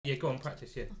Yeah, go on,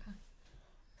 practice, yeah.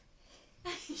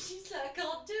 Okay. She's like, I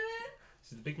can't do it.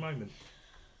 This is a big moment.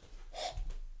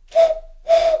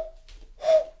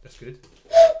 That's good.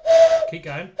 Keep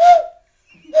going.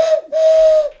 Sounds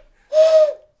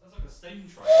like a steam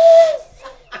train.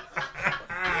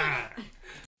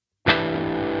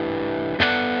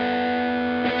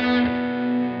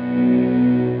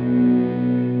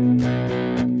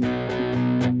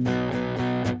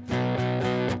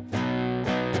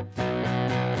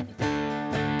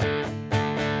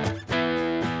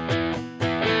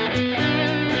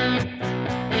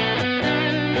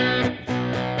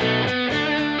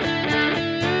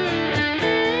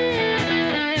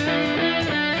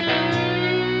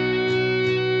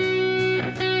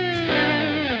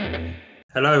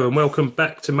 Hello and welcome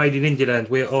back to Made in Indieland.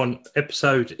 We're on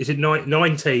episode, is it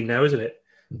 19 now, isn't it?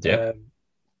 Yeah.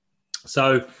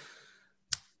 So,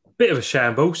 bit of a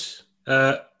shambles.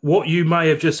 What you may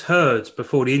have just heard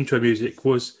before the intro music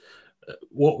was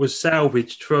what was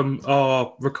salvaged from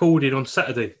our recording on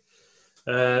Saturday.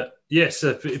 Yes,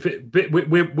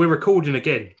 we're recording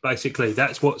again, basically.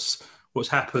 That's what's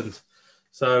happened.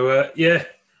 So, yeah.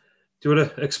 Do you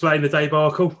want to explain the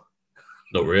debacle?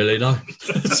 Not really, no.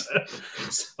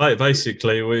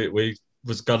 Basically, we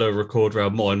was gonna record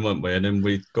around mine, weren't we? And then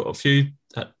we got a few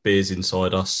beers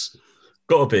inside us,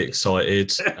 got a bit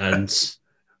excited, and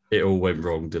it all went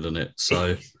wrong, didn't it?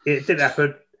 So It did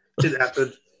happen. Put out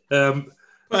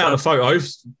the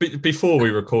photos before we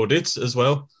recorded as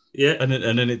well, Yeah. and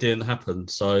then it didn't happen.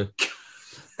 So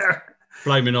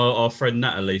blaming our friend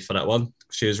Natalie for that one.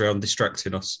 She was around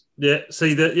distracting us. Yeah,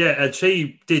 see that. Yeah, and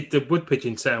she did the wood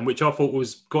pitching sound, which I thought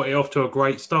got it off to a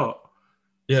great start.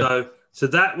 Yeah. So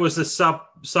that was the sum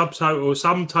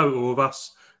total of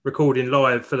us recording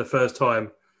live for the first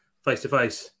time, face to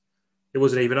face. It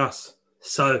wasn't even us.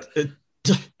 So It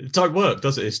don't work,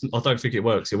 does it? I don't think it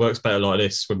works. It works better like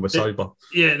this when we're sober.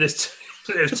 Yeah, there's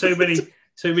too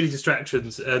many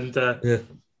distractions, and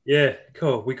yeah,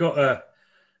 cool. We got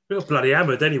bloody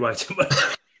hammered anyway.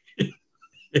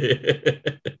 It's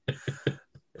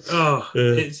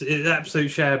absolute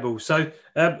shambles. So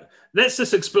let's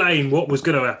just explain what was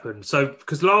going to happen. So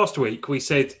because last week we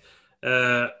said,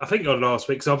 I think on last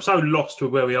week, so I'm so lost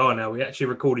with where we are now. We actually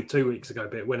recorded 2 weeks ago,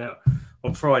 but it went out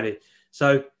on Friday.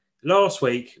 So last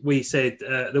week we said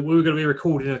that we were going to be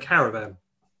recording in a caravan.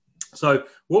 So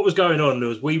what was going on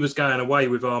was we was going away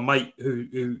with our mate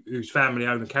whose family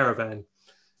owned a caravan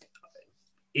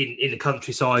in the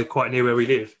countryside, quite near where we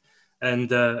live.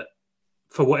 And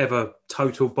for whatever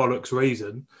total bollocks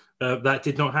reason, that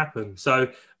did not happen. So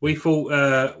we thought,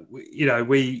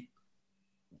 we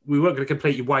weren't going to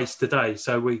completely waste the day.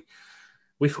 So we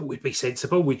thought we'd be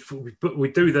sensible. We'd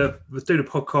do the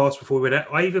podcast before we went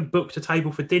out. I even booked a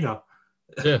table for dinner.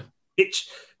 Yeah,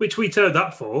 which we turned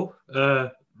up for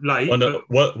late.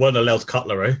 Weren't allowed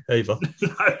cutlery either.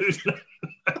 No.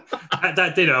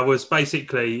 That dinner was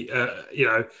basically,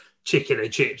 chicken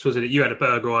and chips, wasn't it? You had a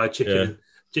burger, I had chicken,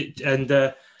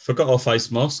 and forgot our face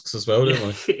masks as well, didn't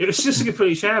we? It was just a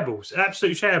complete shambles,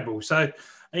 absolute shambles. So,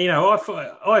 I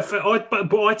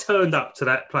turned up to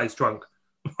that place drunk.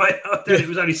 It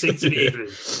was only 6 in the evening.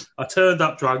 I turned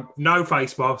up drunk, no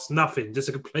face mask, nothing, just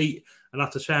a complete and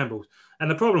utter shambles.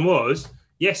 And the problem was,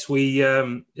 yes, we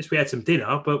had some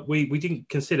dinner, but we didn't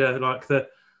consider like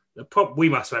we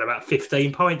must have had about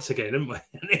 15 pints again, didn't we?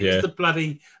 And it was the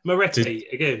bloody Moretti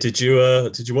again. Did you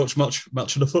watch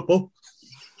much of the football?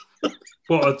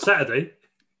 What, on Saturday?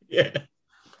 Yeah.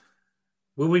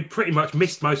 Well, we pretty much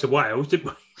missed most of Wales,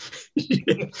 didn't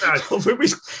we? I think we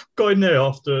got in there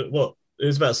after what? It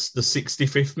was about the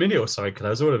 65th minute or so. Because I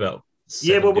was all about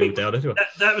down anyway.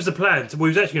 That was the plan. So we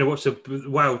was actually going to watch the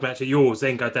Wales match at yours,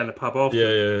 then go down the pub after.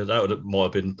 Yeah, that might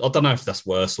have been. I don't know if that's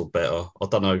worse or better. I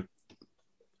don't know.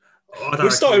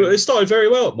 It started very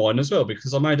well at mine as well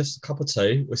because I made us a cup of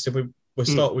tea. We said we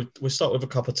start with a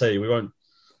cup of tea. We won't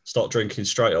start drinking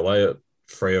straight away at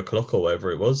 3 o'clock or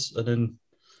whatever it was, and then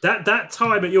that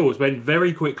time at yours went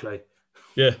very quickly.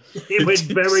 Yeah, it went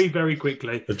very, very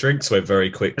quickly. The drinks went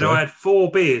very quickly. And I had 4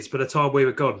 beers by the time we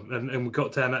were gone, and we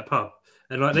got down that pub.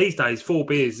 And like these days, 4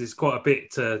 beers is quite a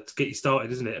bit to get you started,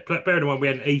 isn't it? Bearing in mind we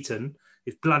hadn't eaten,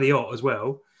 it's bloody hot as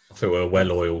well. I think we were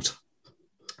well oiled.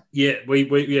 Yeah,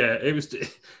 it was.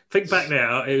 Think back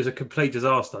now, it was a complete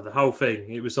disaster. The whole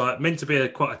thing. It was like meant to be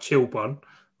quite a chilled one,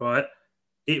 right?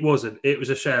 It wasn't. It was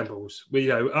a shambles.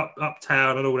 We,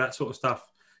 uptown and all that sort of stuff.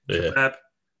 Yeah.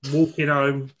 Walking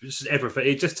home, just everything.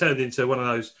 It just turned into one of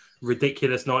those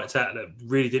ridiculous nights out that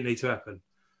really didn't need to happen.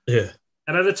 Yeah.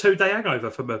 And I had a 2-day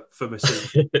hangover for my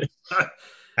sin.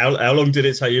 How long did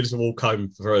it take you to walk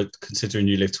home, considering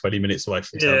you live 20 minutes away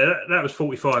from town? Yeah, that was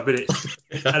 45 minutes.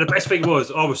 And the best thing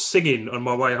was, I was singing on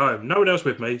my way home. No one else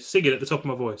with me, singing at the top of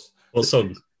my voice. What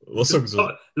song? What songs?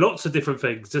 Lots of different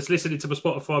things. Just listening to my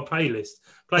Spotify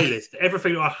playlist.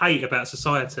 Everything I hate about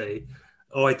society,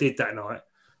 I did that night.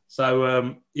 So,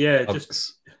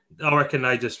 I reckon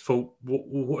they just thought,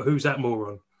 who's that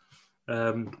moron?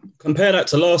 Compare that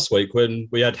to last week when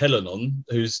we had Helen on,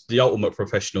 who's the ultimate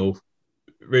professional,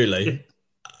 really.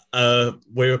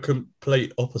 We're a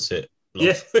complete opposite.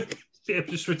 Just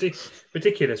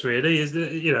ridiculous, really.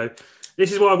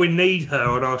 This is why we need her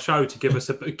on our show to give us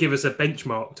a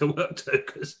benchmark to work to,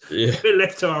 because if we're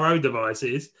left to our own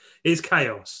devices, it's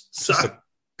chaos. Just a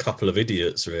couple of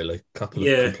idiots, really. A couple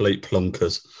of complete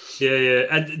plonkers. Yeah.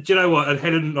 And do you know what? And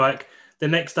Helen, like, the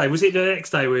next day, was it the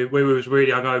next day we was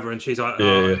really hungover, and she's like,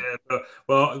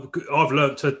 well, I've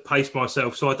learnt to pace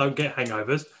myself so I don't get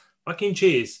hangovers. Fucking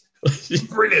cheers.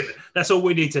 Brilliant. That's all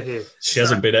we need to hear. She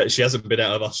hasn't been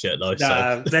out of us yet, though.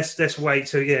 No, let's wait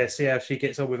to see how she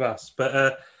gets on with us.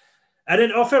 But and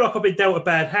then I feel like I've been dealt a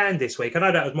bad hand this week. I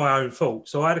know that was my own fault.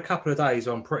 So I had a couple of days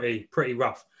on pretty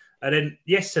rough. And then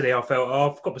yesterday I felt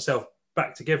I've got myself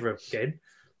back together again.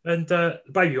 And the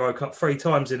baby woke up 3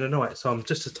 times in the night, so I'm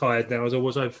just as tired now as I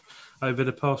was over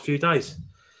the past few days.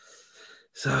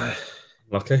 So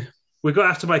lucky. We've got to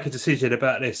have to make a decision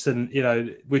about this, and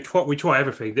we try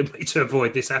everything, didn't we, to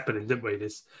avoid this happening, didn't we?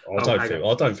 I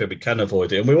don't think we can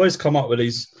avoid it, and we always come up with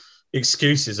these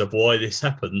excuses of why this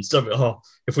happens.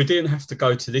 If we didn't have to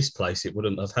go to this place, it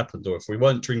wouldn't have happened, or if we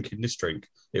weren't drinking this drink,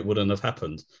 it wouldn't have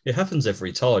happened. It happens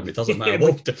every time. It doesn't matter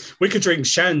what we could drink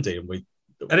shandy,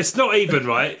 and it's not even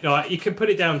right. Like, you can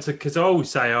put it down to, because I always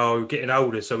say, we're getting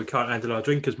older, so we can't handle our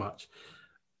drink as much.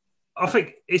 I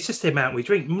think it's just the amount we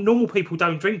drink. Normal people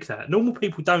don't drink that. Normal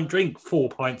people don't drink 4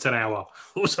 pints an hour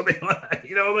or something like that.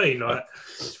 You know what I mean? Like,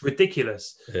 it's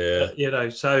ridiculous. Yeah.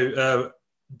 So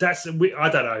that's, I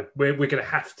don't know. We're going to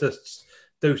have to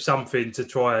do something to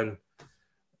try and,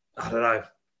 I don't know.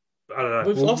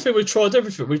 I think we've tried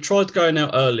everything. We've tried going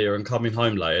out earlier and coming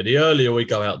home later. The earlier we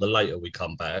go out, the later we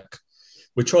come back.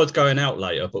 We tried going out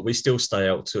later, but we still stay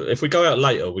out till. If we go out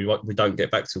later, we don't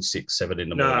get back till 6, 7 in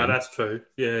the morning. No, that's true.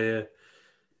 Yeah.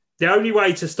 The only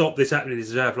way to stop this happening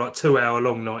is to have like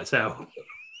 2-hour-long nights out.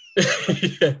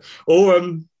 Yeah. Or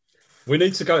we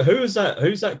need to go. Who's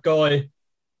that guy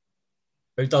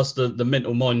who does the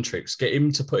mental mind tricks? Get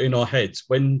him to put in our heads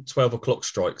when 12 o'clock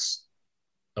strikes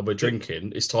and we're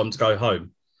drinking, it's time to go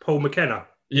home. Paul McKenna.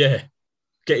 Yeah.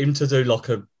 Get him to do like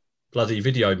a bloody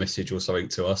video message or something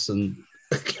to us, and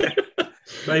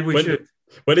maybe we should.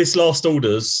 When it's last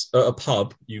orders at a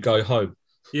pub, you go home.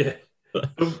 Yeah.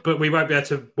 But we won't be able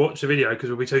to watch the video because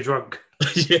we'll be too drunk.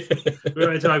 Yeah. We won't be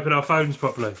able to open our phones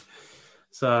properly.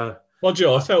 So,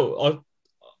 I felt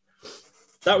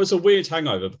that was a weird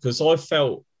hangover because I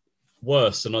felt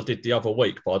worse than I did the other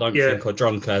week, but I don't think I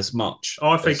drunk as much.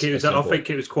 I think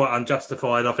it was quite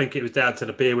unjustified. I think it was down to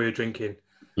the beer we were drinking.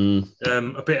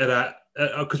 A bit of that,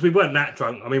 because we weren't that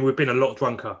drunk. I mean, we've been a lot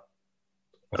drunker.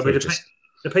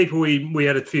 The people we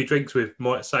had a few drinks with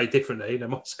might say differently. They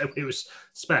might say we was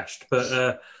smashed,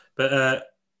 but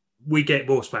we get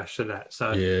more smashed than that.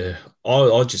 So yeah,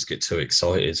 I just get too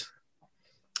excited.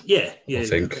 Yeah, I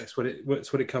think that's what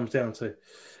it comes down to.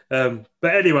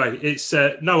 But anyway, it's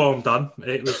no harm done.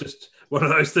 It was just one of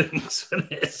those things.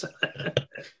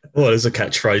 Well, there's a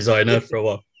catchphrase I know for a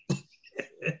while.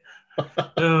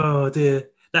 Oh dear,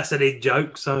 that's an in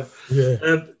joke. So yeah.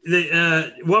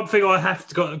 The one thing I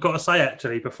have got to say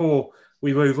actually before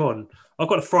we move on, I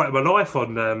got to frighten my life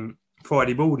on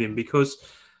Friday morning because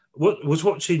was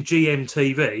watching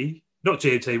GMTV, not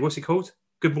GMT. What's it called?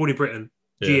 Good Morning Britain,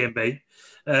 GMB,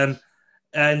 and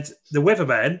the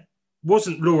weatherman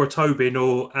wasn't Laura Tobin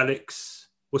or Alex.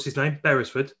 What's his name?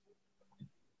 Beresford.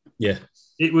 Yeah,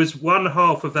 it was one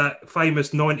half of that famous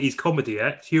 '90s comedy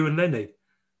act, Hugh and Lenny.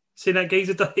 Seen that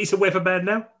geezer? He's a weatherman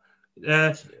now.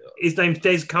 His name's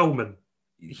Des Coleman,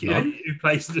 who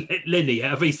plays Lenny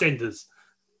out of EastEnders.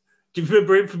 Do you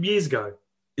remember him from years ago?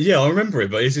 Yeah, I remember him,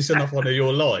 but is this another one of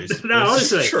your lies? No,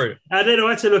 honestly. True. And then I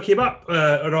had to look him up,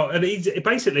 and he's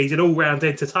an all-round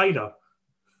entertainer.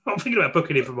 I'm thinking about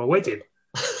booking him for my wedding.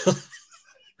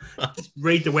 Just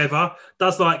read the weather,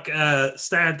 does like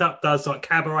stand-up, does like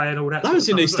cabaret and all that. That was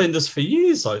in EastEnders for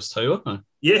years, those two, weren't they?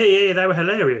 Yeah, they were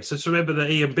hilarious. Just remember that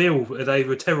Ian Bill, they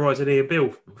were terrorising Ian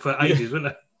Bill for ages, weren't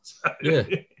they? So, yeah.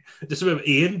 Just remember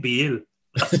Ian Bill.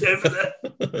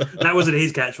 That wasn't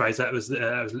his catchphrase. That was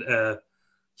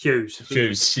Hughes.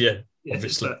 Hughes, yeah,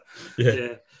 obviously.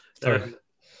 Yeah.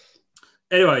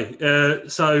 Anyway,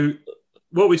 so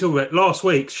what we talking about last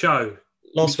week's show.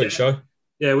 Last week's show.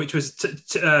 Yeah, which was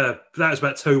that was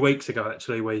about 2 weeks ago.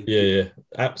 Actually, Yeah,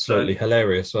 absolutely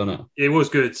hilarious, wasn't it? It was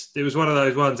good. It was one of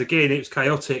those ones. Again, it was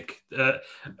chaotic.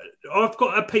 I've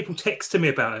got people text to me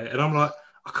about it, and I'm like,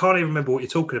 I can't even remember what you're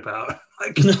talking about.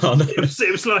 Like, No.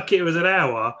 It was like it was an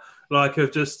hour, like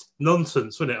of just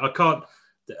nonsense, wasn't it? I can't.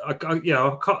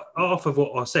 Half of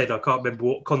what I said, I can't remember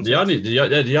what context.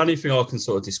 The only thing I can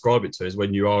sort of describe it to is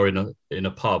when you are in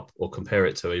a pub, or compare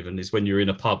it to even, is when you're in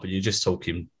a pub and you're just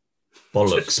talking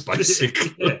bollocks,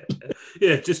 basically.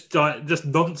 Just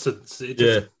nonsense.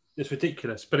 Just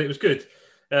ridiculous. But it was good.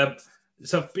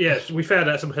 We found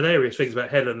out some hilarious things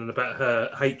about Helen and about her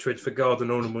hatred for garden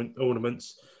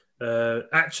ornaments.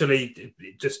 Actually,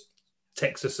 just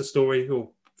text us a story or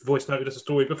voice noted us a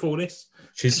story before this.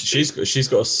 She's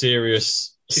got a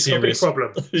serious got a big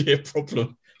problem.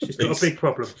 Problem. She's got a big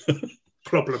problem.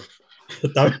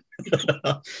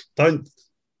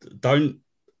 Don't.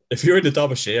 If you're in the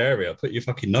Derbyshire area, put your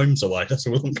fucking gnomes away. That's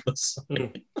all I'm gonna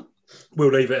say.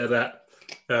 We'll leave it at that.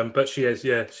 But she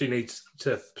needs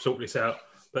to sort this out.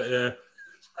 But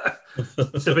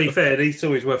to be fair, these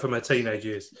stories were from her teenage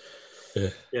years.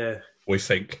 Yeah. We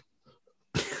think.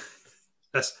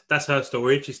 That's her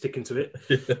story. She's sticking to it.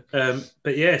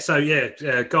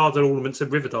 Garden ornaments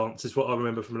and river dance is what I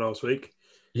remember from last week.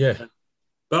 Yeah.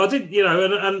 But I did,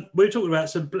 and we were talking about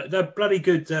some bloody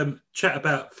good chat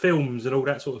about films and all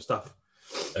that sort of stuff.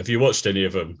 Have you watched any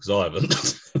of them? Because I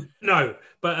haven't. No,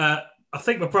 but I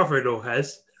think my brother-in-law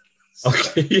has. So,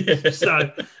 okay, yeah.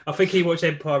 So I think he watched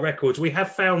Empire Records. We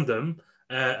have found them,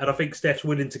 and I think Steph's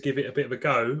willing to give it a bit of a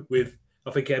go with,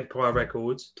 I think, Empire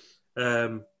Records.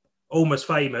 Almost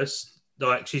Famous.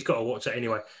 Like, she's got to watch it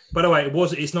anyway. By the way,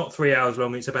 it's not 3 hours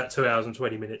long. It's about 2 hours and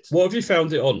 20 minutes. What have you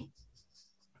found it on?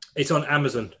 It's on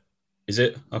Amazon. Is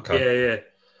it? Okay.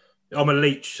 Yeah. I'm a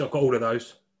leech. I've got all of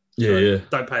those. Yeah.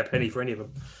 Don't pay a penny for any of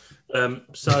them.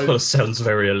 That sounds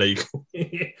very illegal.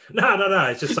 No.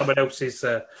 It's just someone else's.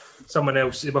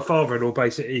 My father-in-law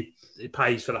basically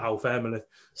pays for the whole family.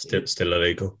 Still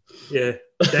illegal. Yeah.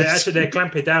 They're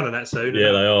clamping down on that soon.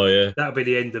 Yeah, they are. Yeah. That'll be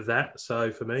the end of that.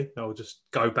 So for me, I'll just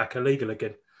go back illegal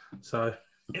again. So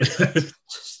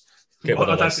get one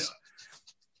of those.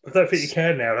 I don't think you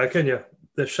can now, though, can you?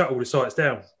 They've shut all the sites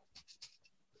down.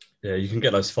 Yeah, you can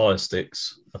get those fire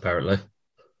sticks, apparently.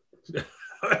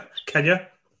 Can you?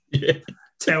 Yeah.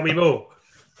 Tell me more.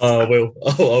 I will.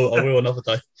 I will another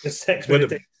day. Just text me.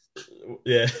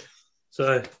 Yeah.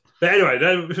 So, but anyway,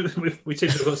 we seem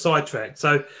to have got sidetracked.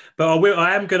 So, but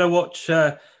I am going to watch.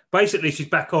 Basically, she's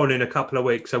back on in a couple of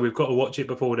weeks, so we've got to watch it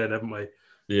before then, haven't we?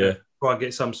 Yeah. Try and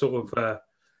get some sort of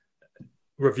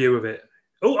review of it.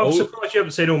 Oh, I'm surprised you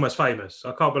haven't seen Almost Famous.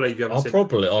 I can't believe you haven't seen it.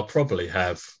 I probably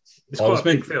have. It's quite a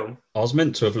big film. I was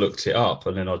meant to have looked it up,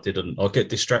 and then I didn't. I get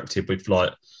distracted with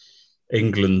like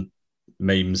England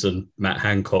memes and Matt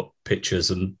Hancock pictures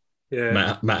and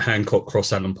Matt Hancock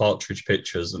cross Alan Partridge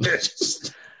pictures, and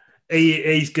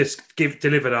he's just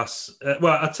delivered us.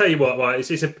 Well, I'll tell you what, right?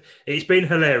 It's been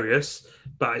hilarious,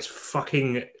 but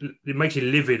it makes you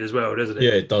livid as well, doesn't it?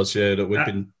 Yeah, it does. Yeah, that we've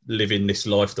been living this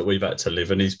life that we've had to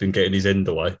live, and he's been getting his end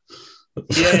away.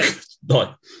 Yeah, like.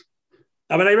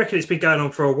 I mean, they reckon it's been going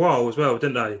on for a while as well,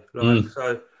 didn't they?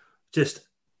 So, just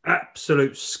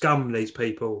absolute scum, these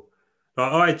people.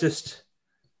 Like,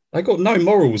 they got no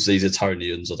morals, these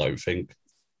Etonians, I don't think.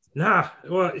 Nah,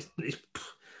 well,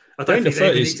 I don't think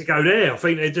they need to go there. I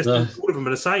think they're just, all of them are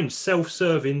the same,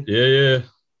 self-serving. Yeah.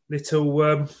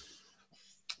 Little,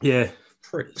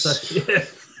 pricks. So,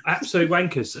 absolute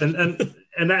wankers.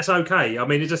 And that's okay. I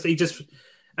mean,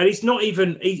 and he's not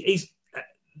even, he's,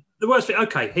 the worst thing,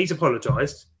 okay, he's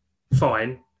apologised.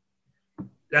 Fine.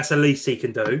 That's the least he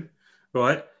can do,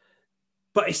 right?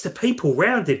 But it's the people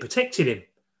round him protecting him.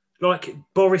 Like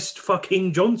Boris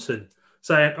fucking Johnson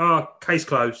saying, case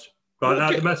closed.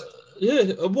 Right?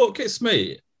 What gets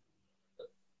me,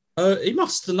 he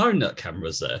must have known that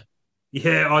camera's there.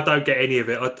 Yeah, I don't get any of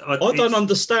it. I don't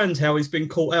understand how he's been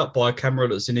caught out by a camera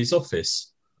that's in his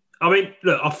office. I mean,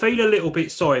 look, I feel a little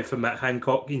bit sorry for Matt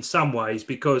Hancock in some ways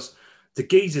because the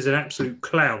geezer's an absolute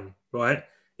clown, right?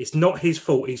 It's not his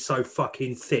fault he's so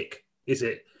fucking thick, is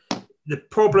it? The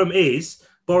problem is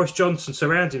Boris Johnson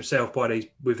surrounds himself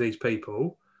with these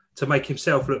people to make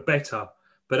himself look better.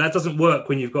 But that doesn't work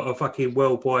when you've got a fucking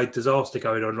worldwide disaster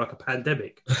going on, like a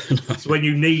pandemic. It's when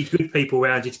you need good people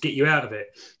around you to get you out of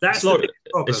it. That's the big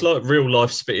problem. It's like real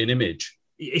life spitting image.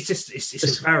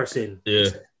 It's embarrassing. Yeah.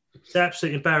 It's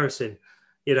absolutely embarrassing.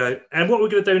 And what we're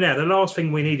going to do now, the last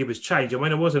thing we needed was change. I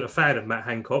mean, I wasn't a fan of Matt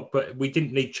Hancock, but we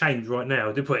didn't need change right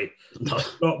now, did we? No.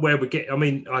 Not where we get, I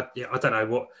mean, I don't know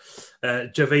what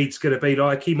Javid's going to be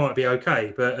like. He might be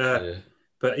okay, but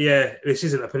But yeah, this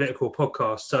isn't a political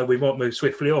podcast, so we might move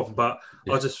swiftly on. But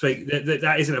I just think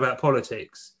that isn't about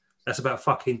politics. That's about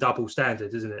fucking double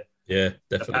standards, isn't it? Yeah,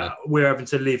 definitely. We're having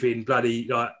to live in bloody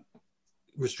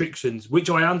restrictions, which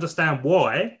I understand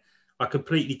why. I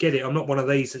completely get it. I'm not one of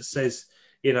these that says,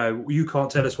 you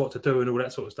can't tell us what to do and all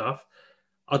that sort of stuff.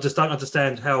 I just don't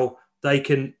understand how they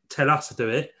can tell us to do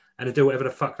it and to do whatever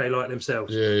the fuck they like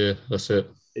themselves. Yeah, that's it.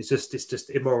 It's just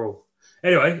immoral.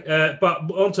 Anyway,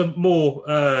 but on to more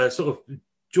sort of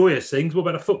joyous things. What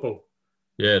about the football?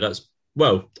 Yeah, I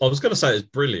was going to say it's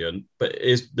brilliant, but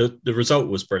the result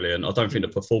was brilliant. I don't think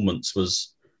the performance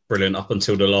was brilliant up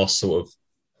until the last sort of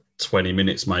 20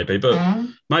 minutes, maybe. But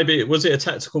maybe, was it a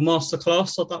tactical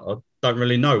masterclass? I don't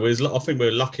really know. I think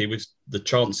we're lucky with the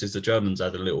chances the Germans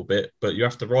had a little bit, but you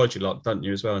have to ride your luck, don't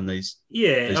you, as well, in these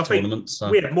tournaments?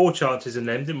 We had more chances than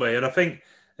them, didn't we? And I think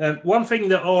one thing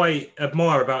that I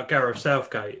admire about Gareth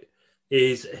Southgate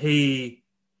is he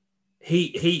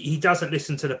doesn't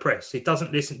listen to the press. He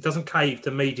doesn't cave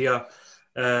to media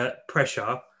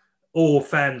pressure or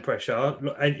fan pressure.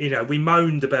 And, we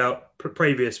moaned about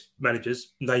previous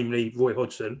managers, namely Roy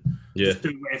Hodgson, just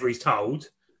doing whatever he's told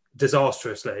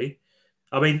disastrously.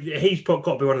 I mean, he's got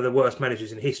to be one of the worst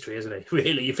managers in history, isn't he?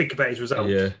 Really, you think about his results.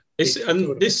 Yeah.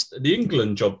 The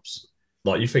England jobs,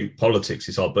 like, you think politics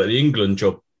is hard, but the England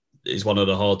job is one of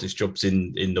the hardest jobs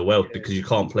in the world because you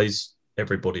can't please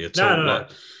everybody at all. No,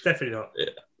 definitely not.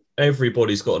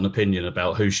 Everybody's got an opinion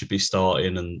about who should be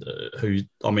starting and who.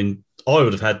 I mean, I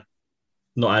would have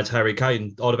not had Harry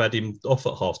Kane. I'd have had him off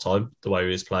at half time the way he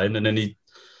was playing, and then do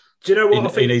you know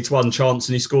what? He needs one chance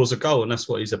and he scores a goal, and that's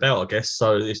what he's about, I guess.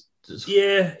 So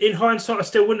in hindsight, I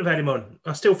still wouldn't have had him on.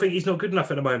 I still think he's not good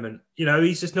enough at the moment.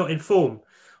 He's just not in form.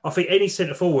 I think any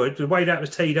centre forward, the way that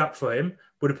was teed up for him,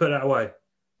 would have put that away.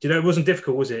 It wasn't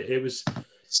difficult, was it? It was.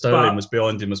 Sterling was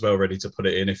behind him as well, ready to put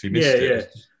it in if he missed it. Yeah.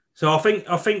 So I think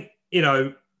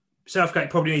Southgate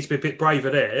probably needs to be a bit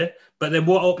braver there. But then,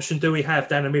 what option do we have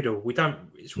down the middle? We don't.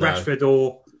 It's Rashford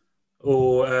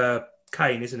or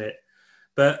Kane, isn't it?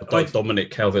 But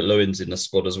Dominic Calvert-Lewin's in the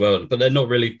squad as well. But they're not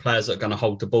really players that are going to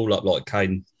hold the ball up like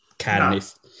Kane can.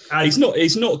 No.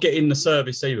 He's not getting the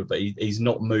service either, but he's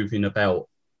not moving about.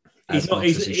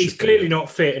 He's clearly not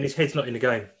fit, and his head's not in the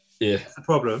game. Yeah, that's the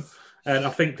problem. And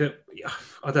I think that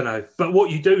I don't know, but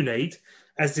what you do need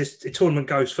as this tournament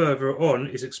goes further on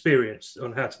is experience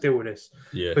on how to deal with this.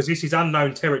 Yeah, because this is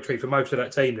unknown territory for most of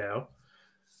that team now.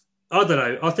 I don't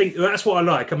know. I think that's what I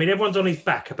like. I mean, everyone's on his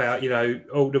back about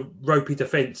all the ropey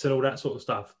defence and all that sort of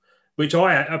stuff, which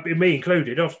me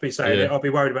included, I've been saying it. I'll be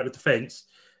worried about the defence.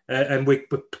 And we're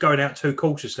going out too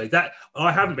cautiously. That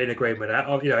I haven't been agreeing with that.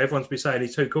 Everyone's been saying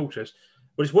he's too cautious,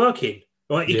 but it's working.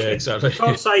 Right? Exactly. You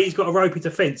can't say he's got a ropey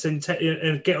defence and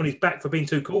get on his back for being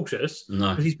too cautious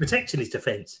because he's protecting his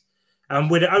defence. And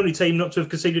we're the only team not to have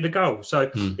conceded a goal. So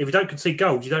if you don't concede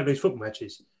goals, you don't lose football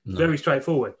matches. No. Very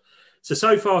straightforward.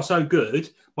 So far, so good.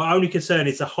 My only concern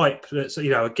is the hype. That's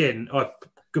again,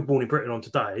 Good Morning Britain on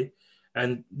today.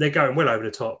 And they're going well over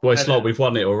the top. Well, it's like we've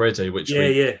won it already, which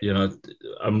that's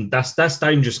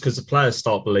dangerous because the players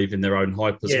start believing their own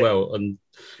hype as well, and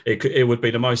it would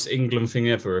be the most England thing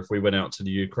ever if we went out to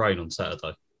the Ukraine on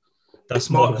Saturday. That's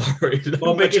my worry.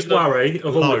 My biggest worry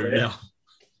of all of it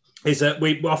is that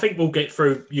I think we'll get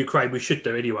through Ukraine. We should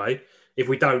do anyway. If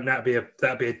we don't, that'd be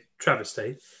a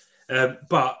travesty.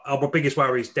 But our biggest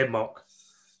worry is Denmark.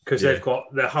 Because they've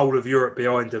got the whole of Europe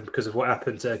behind them because of what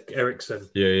happened to Eriksen.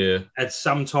 Yeah. And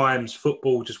sometimes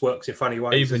football just works in funny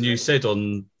ways. Even you said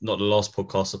on, not the last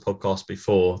podcast, the podcast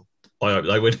before, I hope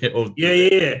they win it. Or,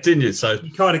 Didn't you? So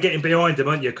you're kind of getting behind them,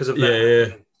 aren't you? Because of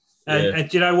that. Yeah. And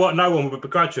do you know what? No one would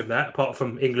begrudge them that, apart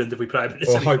from England if we play them.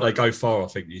 Well, I hope they go far, I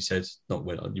think you said. Not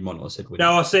win. You might not have said win.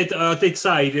 No, I did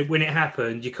say that when it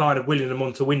happened, you're kind of willing them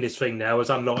on to win this thing now, as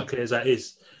unlikely as that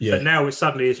is. Yeah. But now it's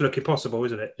looking possible,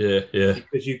 isn't it? Yeah.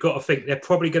 Because you've got to think they're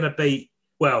probably going to beat,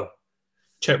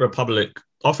 Czech Republic.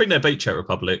 I think they beat Czech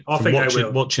Republic. They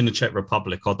will. Watching the Czech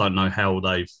Republic, I don't know how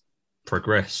they've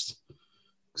progressed.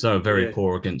 Because they were very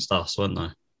poor against us, weren't they?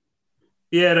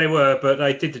 Yeah, they were, but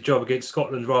they did the job against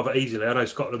Scotland rather easily. I know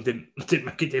Scotland didn't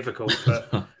make it difficult,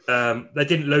 but they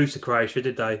didn't lose to Croatia,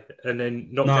 did they? And then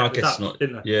knocked out the Dutch,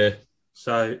 didn't they? Yeah.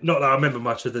 So, not that I remember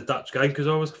much of the Dutch game because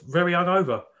I was very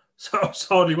hungover. So I was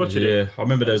hardly watching it. Yeah, I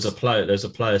remember there's a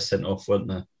player sent off, wasn't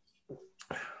there?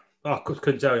 Oh, I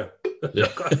couldn't tell you. Yeah.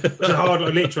 It was hard,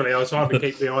 literally. I was hard to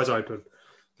keep the eyes open.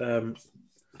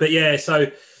 But yeah, so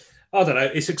I don't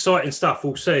know. It's exciting stuff.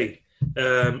 We'll see.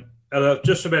 And I've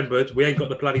just remembered we ain't got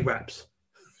the bloody wraps.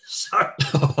 So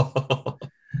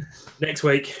next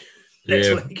week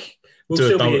we'll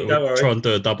still be here. Don't worry. Try and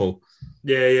do a double.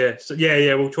 Yeah. So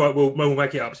yeah. We'll try. We'll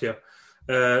make it up to you.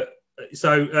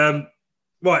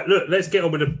 Right. Look, let's get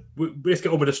on with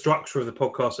the structure of the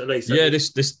podcast at least. Yeah,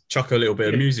 this chuck a little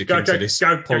bit of music into this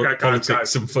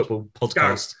politics and football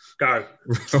podcast. Go.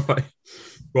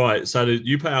 Right. So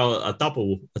you put out a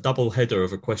double header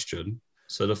of a question.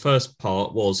 So the first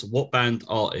part was, what band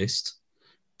artist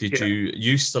did you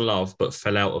used to love but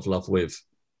fell out of love with?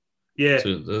 Yeah.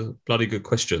 So the bloody good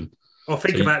question. I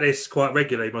think about this quite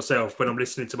regularly myself when I'm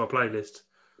listening to my playlist.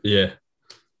 Yeah.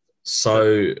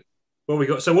 So what we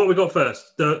got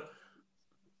first? Go on.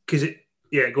 Sorry.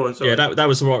 Yeah, that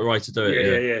was the right way to do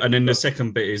it. Yeah. And then the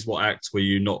second bit is, what act were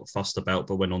you not fussed about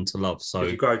but went on to love? So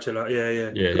you go to that.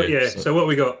 Yeah. So what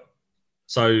we got?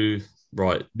 So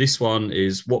right, this one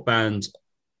is, what band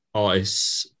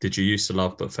artists did you used to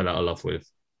love but fell out of love with?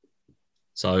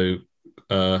 So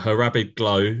Her Rabid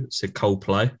Glow said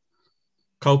Coldplay.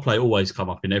 Coldplay always come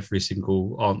up in every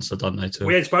single answer, don't they?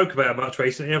 We ain't spoke about it much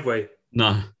recently, have we?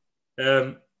 No.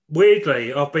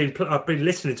 Weirdly, I've been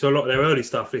listening to a lot of their early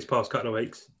stuff this past couple of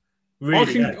weeks.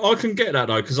 Really, I can get that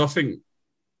though, because I think,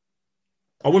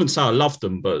 I wouldn't say I loved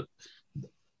them, but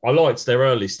I liked their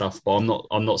early stuff. But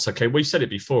I'm not so keen. We've said it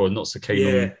before. I'm not so keen.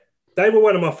 Yeah, they were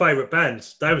one of my favourite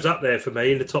bands. They was up there for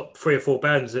me in the top 3 or 4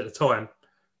 bands at the time,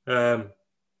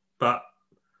 but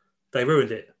they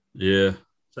ruined it. Yeah.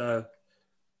 So.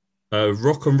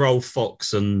 Rock and Roll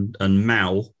Fox and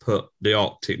Mal put the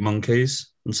Arctic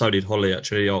Monkeys, and so did Holly,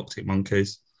 actually, Arctic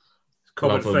Monkeys.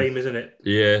 Common theme, isn't it?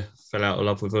 Yeah, fell out of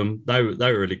love with them. They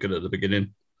were really good at the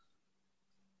beginning.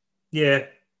 Yeah.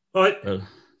 I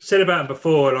said about them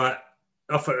before, like,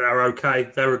 I thought they were okay.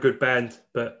 They were a good band,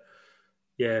 but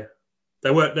yeah,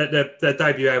 they weren't. Their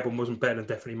debut album wasn't better than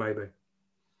Definitely Maybe.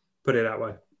 Put it that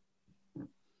way.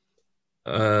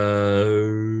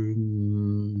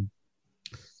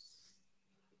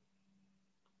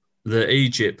 The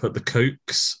Egypt put the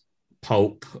Kooks,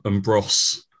 Pulp, and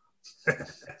Bros. Do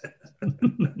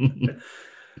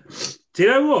you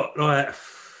know what? Like,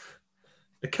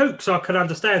 the Kooks, I can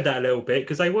understand that a little bit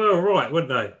because they were all right, weren't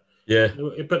they? Yeah.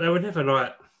 But they were never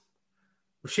like.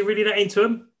 Was she really that into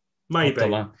them? Maybe.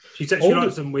 She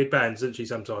likes some weird bands, doesn't she,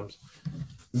 sometimes?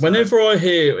 Whenever I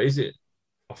hear,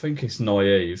 I think it's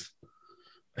Naive.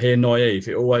 Naive,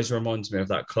 it always reminds me of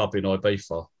that club in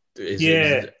Ibiza.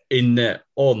 In there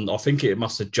I think it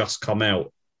must have just come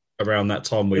out around that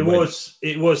time. It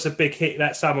was a big hit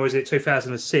that summer. Was it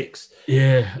 2006?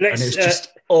 Yeah, and it's just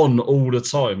on all the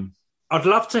time. I'd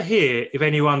love to hear if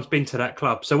anyone's been to that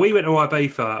club. So we went to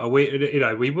Ibiza.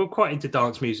 We were quite into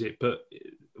dance music, but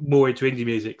more into indie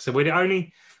music. So we're the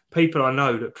only people I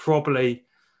know that probably.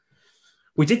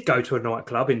 We did go to a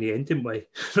nightclub in the end, didn't we?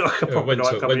 Went to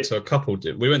a couple.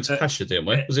 We went to Pasha, didn't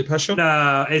we? Was it Pasha?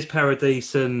 No, Es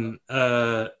Paradis and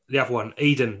the other one,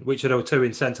 Eden, which are the 2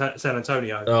 in San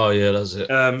Antonio. Oh yeah, that's it.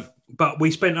 But we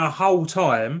spent our whole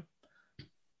time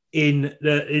in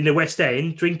the West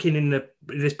End drinking in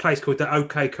this place called the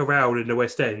OK Corral in the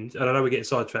West End. And I know we're getting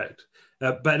sidetracked,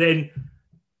 but then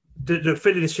the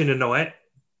finishing the night,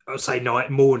 I'd say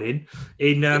morning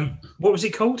in what was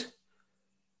it called?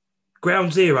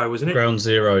 Ground Zero, wasn't it? Ground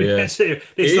Zero, yeah.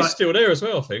 It's still there as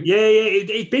well, I think. Yeah.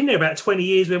 It'd been there about 20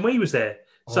 years when we was there.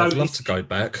 So I'd love to go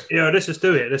back. Yeah, let's just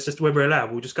do it. Let's just, when we're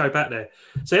allowed, we'll just go back there.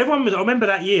 So I remember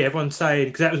that year, everyone saying,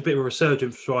 because that was a bit of a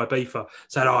resurgence for Ibiza,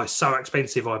 saying, it's so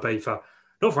expensive, Ibiza.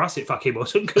 Not for us, it fucking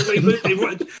wasn't, because we were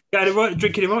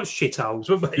drinking in right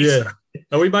shitholes, weren't we? Yeah.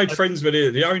 And we made friends with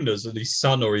the owners and his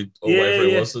son or whatever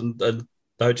it was, and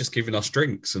they were just giving us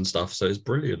drinks and stuff, so it's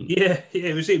brilliant. Yeah,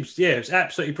 it was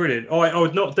absolutely brilliant. I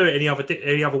would not do it any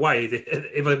other way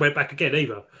if I went back again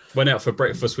either. Went out for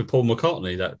breakfast with Paul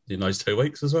McCartney in those 2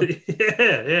 weeks as well.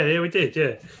 yeah, we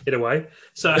did, in a way.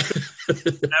 So,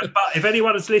 but if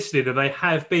anyone is listening and they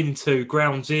have been to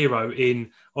Ground Zero in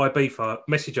Ibiza,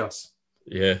 message us.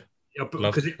 Yeah,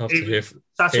 love to hear.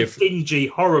 Such a dingy,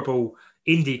 horrible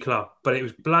indie club, but it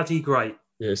was bloody great.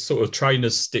 Yeah, sort of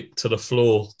trainers stick to the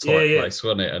floor type place,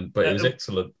 wasn't it? But it was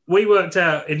excellent. We worked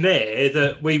out in there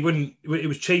that it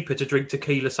was cheaper to drink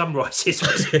tequila sunrises.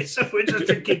 So we're just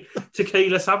drinking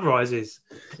tequila sunrises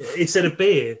instead of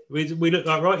beer. We look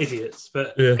like right idiots.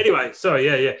 But anyway, sorry,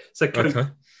 yeah. So, okay.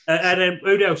 And then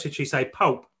who else did she say?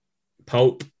 Pulp.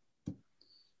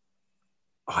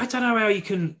 I don't know how you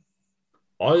can.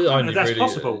 That's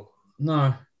possible.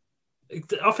 No.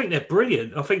 I think they're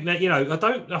brilliant. I think that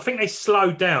I think they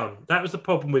slowed down. That was the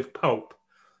problem with Pulp.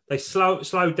 They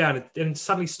slowed down and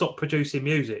suddenly stopped producing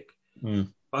music. But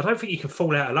I don't think you can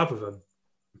fall out of love with them.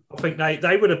 I think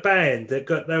they were the band they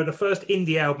were the first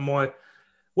indie album.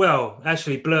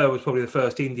 Actually, Blur was probably the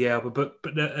first indie album, but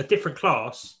a different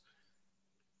class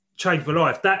changed my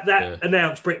life. That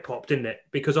announced Britpop, didn't it?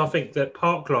 Because I think that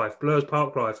Blur's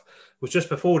Parklife, was just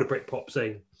before the Britpop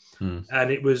scene,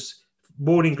 and it was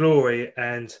Morning Glory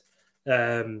and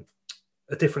A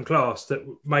Different Class that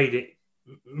made it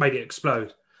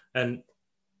explode. And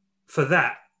for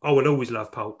that, I will always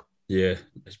love Pulp. Yeah,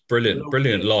 it's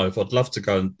brilliant live. I'd love to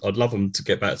go and I'd love them to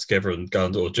get back together and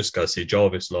go or just go see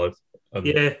Jarvis live.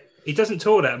 Yeah, he doesn't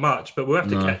tour that much, but we'll have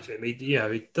to catch him. He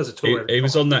does a tour. He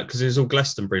was on that because he was on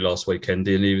Glastonbury last weekend,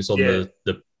 and he was on the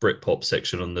Britpop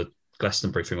section on the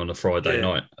Glastonbury thing on a Friday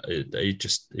night. He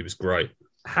was great.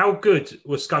 How good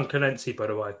was Skunk Anansi, by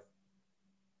the way?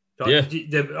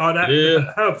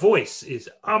 Her voice is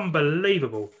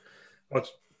unbelievable.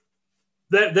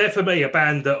 They're for me a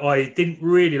band that I didn't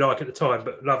really like at the time,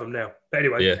 but love them now. But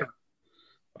anyway,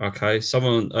 okay.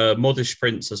 Someone, Modish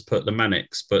Prince has put the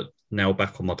Manics, but now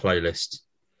back on my playlist.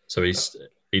 So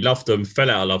he loved them, fell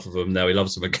out of love with them. Now he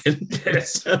loves them again.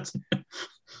 Yes.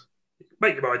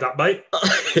 Make your mind up, mate.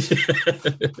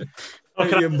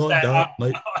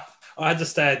 I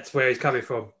understand where he's coming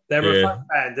from. They're a fun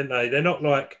band, aren't they? They're not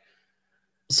like.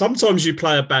 Sometimes you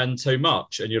play a band too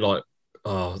much, and you're like,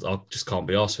 oh, I just can't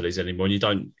be asked for these anymore. And you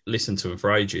don't listen to them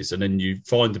for ages, and then you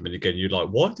find them again. You're like,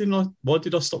 why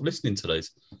did I stop listening to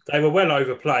these? They were well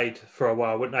overplayed for a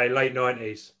while, weren't they? Late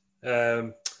 90s.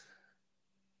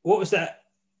 What was that?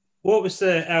 What was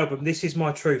the album? This Is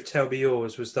My Truth, Tell Me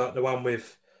Yours. Was that the one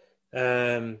with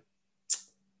If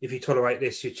You Tolerate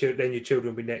This, then your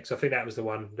children will be next. I think that was the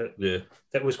one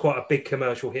that was quite a big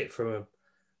commercial hit from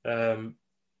them.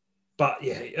 But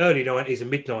yeah, early 90s and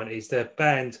mid 90s, the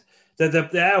band.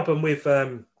 The album with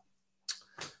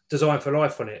Design for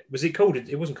Life on it, was it called?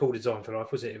 It wasn't called Design for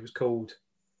Life, was it? It was called.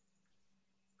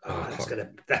 That's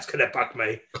gonna bug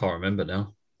me. Can't remember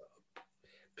now.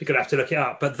 You're gonna have to look it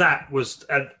up. But that was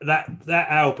that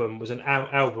album was an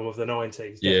album of the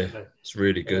 90s. Yeah, it's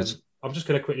really good. I'm just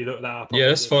gonna quickly look that up. Yeah,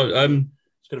 that's fine.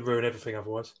 It's gonna ruin everything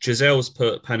otherwise. Giselle's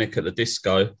put Panic at the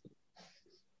Disco.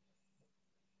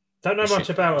 Don't know much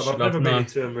about them. I've never been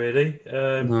into them, really.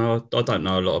 No, I don't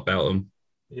know a lot about them.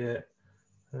 Yeah.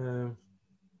 I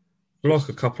like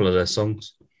a couple of their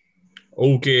songs.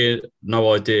 All Gear,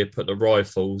 No Idea, put the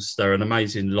Rifles. They're an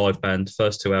amazing live band.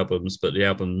 First two albums, but the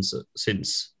albums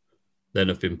since then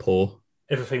have been poor.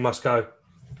 Everything Must Go.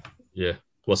 Yeah.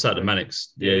 What's that? The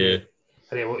Manics? Yeah.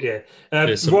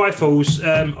 Rifles,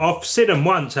 I've seen them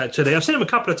once, actually. I've seen them a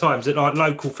couple of times at like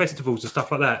local festivals and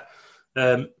stuff like that.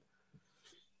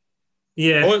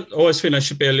 Yeah, I always think they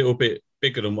should be a little bit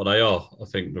bigger than what they are. I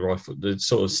think the Rifle, they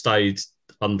sort of stayed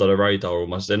under the radar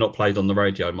almost. They're not played on the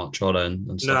radio much, are they?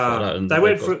 And stuff like that. And they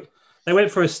went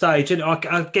for a stage, and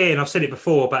again, I've said it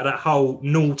before about that whole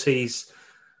noughties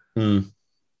sort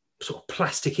of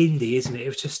plastic indie, isn't it? It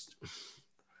was just,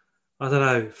 I don't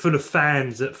know, full of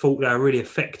fans that thought they were really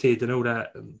affected and all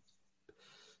that. And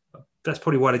that's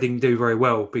probably why they didn't do very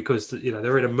well, because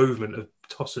they're in a movement of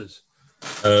tossers.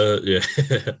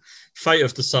 Fate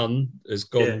of the Sun has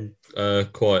gone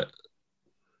quite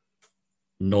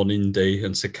non-indie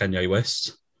and said Kanye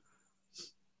West,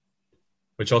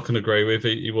 which I can agree with.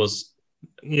 He was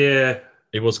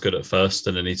good at first,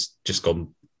 and then he's just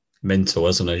gone mental,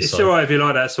 hasn't he? It's all right if you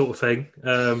like that sort of thing,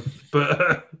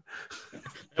 but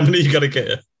how many are you going to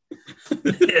get?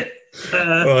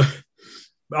 I've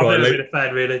never been a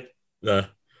fan, really.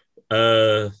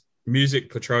 No.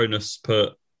 Music Patronus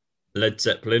put Led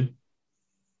Zeppelin.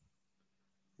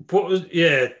 What was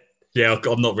Yeah,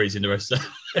 I'm not reading the rest of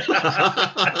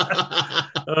that.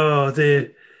 Oh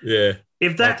dear. Yeah.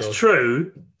 If that's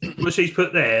true, what she's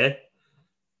put there,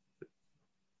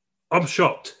 I'm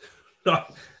shocked.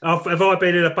 Have I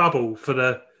been in a bubble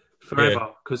forever?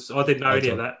 Because I didn't know any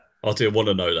of that. I didn't want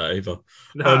to know that either.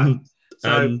 No.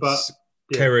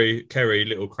 Kerry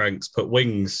Little Cranks put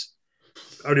Wings.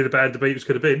 Only the band the Beatles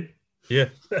could have been. Yeah.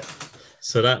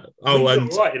 So that.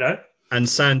 And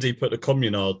Sandy put the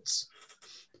Communards.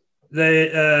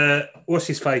 What's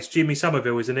his face? Jimmy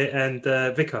Somerville, isn't it? And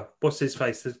Vicar. What's his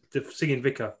face? The singing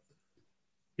Vicar.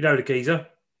 You know the geezer?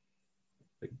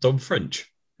 Dom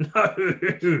French? No.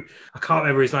 I can't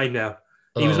remember his name now.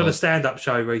 He was on a stand-up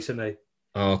show recently.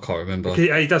 Oh, I can't remember.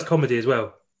 He does comedy as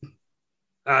well.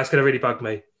 It's going to really bug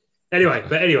me.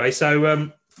 Anyway,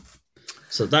 so...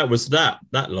 So that was that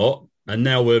lot. And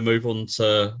now we'll move on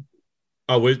to...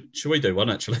 should we do one,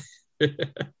 actually?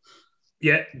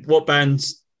 Yeah. What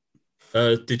bands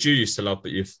did you used to love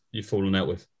but you've fallen out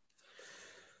with?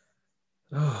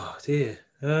 Oh dear.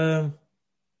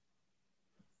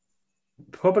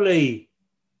 Probably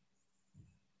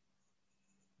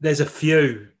there's a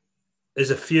few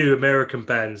American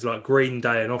bands like Green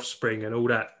Day and Offspring and all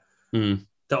that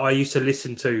that I used to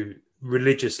listen to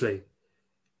religiously,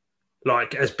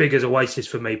 like as big as Oasis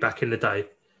for me back in the day.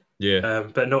 Yeah.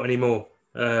 But not anymore.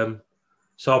 So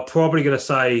I'm probably going to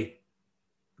say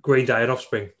Green Day and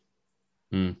Offspring.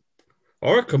 I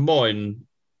reckon mine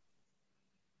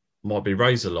might be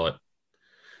Razorlight.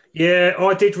 Yeah,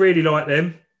 I did really like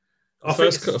them.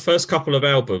 First couple of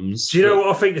albums. Do you know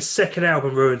what I think? The second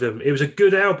album ruined them. It was a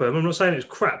good album. I'm not saying it was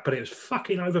crap, but it was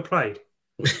fucking overplayed.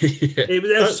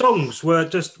 Their songs were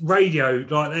just radio,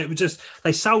 like it was just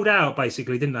they sold out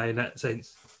basically, didn't they? In that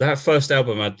sense, that first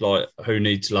album had like "Who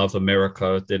Needs Love,"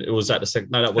 America. Was that the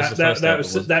second? No, that was the first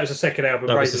album. That was the second album.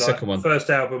 That was the second one. First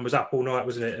album was Up All Night,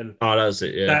 wasn't it? And that was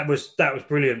it. Yeah, that was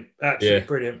brilliant. Absolutely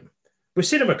brilliant. We've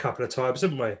seen them a couple of times,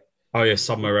 haven't we? Oh yeah,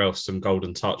 Somewhere Else and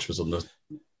Golden Touch was on the.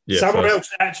 Yeah, Somewhere Else,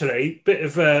 actually, bit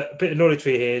of knowledge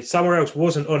for you here. Somewhere Else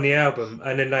wasn't on the album,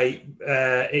 and then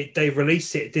they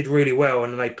released it. It did really well,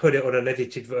 and then they put it on an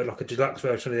edited, like a deluxe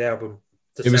version of the album.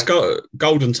 It was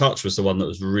Golden Touch was the one that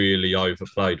was really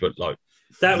overplayed, but like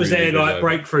that was really, their like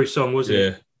breakthrough song, wasn't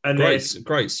it? Yeah, and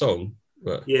great song.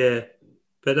 But... Yeah,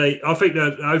 but I think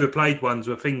the overplayed ones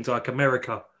were things like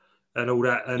America and all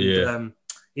that, and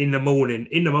in the morning,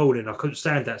 I couldn't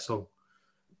stand that song.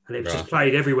 And it was just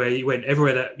played everywhere you went.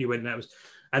 Everywhere that you went,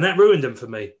 that ruined them for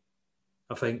me,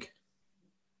 I think.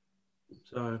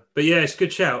 So, but yeah, it's a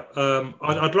good shout.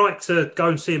 I'd like to go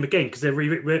and see him again because they're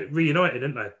reunited,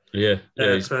 aren't they?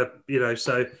 Yeah.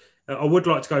 So I would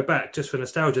like to go back just for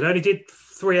nostalgia. They only did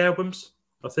 3 albums,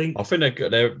 I think. I think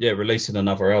they're releasing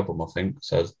another album. I think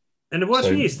so. And the worst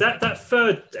thing is that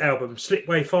third album,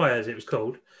 Slipway Fires, it was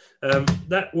called.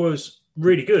 That was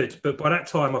really good, but by that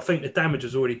time I think the damage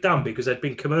was already done because they'd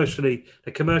been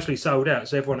commercially sold out,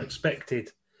 so everyone expected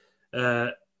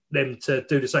them to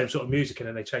do the same sort of music, and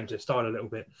then they changed their style a little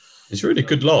bit. He's really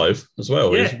good live as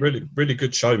well. He's a really, really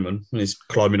good showman. He's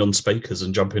climbing on speakers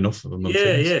and jumping off of them.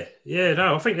 Yeah.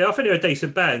 No, I think they're a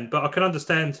decent band, but I can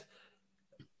understand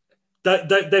that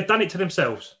they've done it to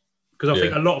themselves because I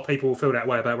think a lot of people will feel that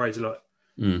way about Razorlight.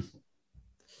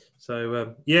 So,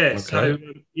 okay. So,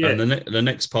 And the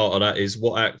next part of that is,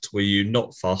 what act were you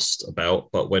not fussed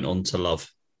about but went on to love?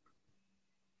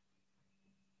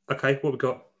 Okay, what we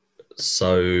got?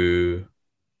 So,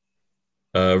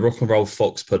 Rock and Roll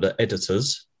Fox put the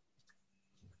Editors.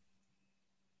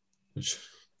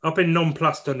 I've been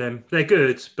nonplussed on them. They're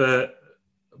good, but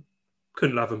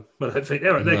couldn't love them. I don't think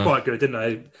they're quite good, didn't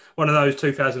they? One of those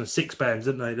 2006 bands,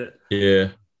 didn't they? Yeah.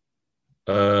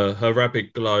 Her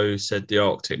Rabbit Glow said the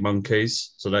Arctic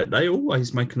Monkeys, so they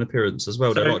always make an appearance as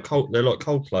well. They're like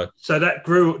Coldplay. So that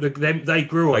grew. They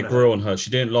grew on her. She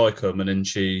didn't like them, and then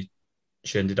she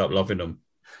ended up loving them.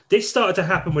 This started to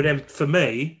happen with them for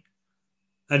me,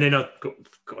 and then I got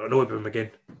annoyed with them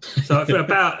again. So for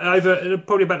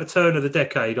probably about the turn of the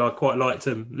decade, I quite liked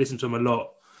them, listened to them a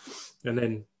lot, and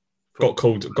then got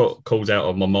called out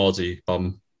on my Mardy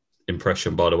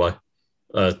impression, by the way,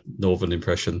 northern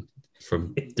impression.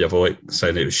 From the other week,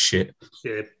 saying it was shit.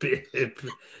 Yeah, it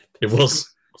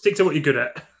was. Stick to what you're good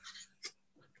at.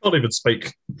 Can't even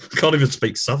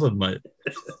speak Southern, mate.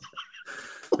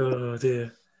 Oh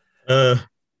dear.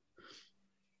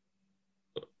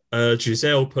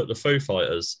 Giselle put the Foo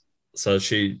Fighters, so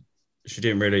she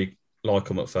didn't really like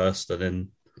them at first, and then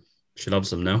she loves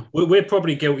them now. We're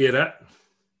probably guilty of that.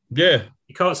 Yeah,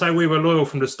 you can't say we were loyal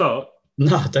from the start.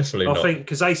 No, definitely not. I think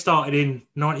because they started in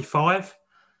 '95.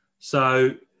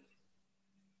 So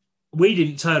we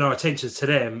didn't turn our attentions to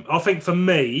them. I think for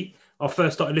me, I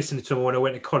first started listening to them when I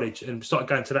went to college and started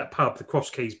going to that pub, the Cross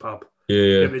Keys pub.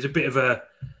 Yeah. It was a bit of a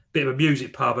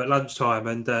music pub at lunchtime,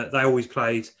 and they always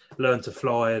played "Learn to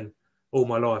Fly" and "All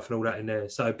My Life" and all that in there.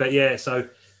 So, but yeah,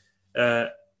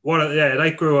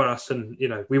 they grew on us, and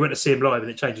we went to see them live,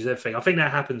 and it changes everything. I think that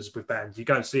happens with bands. You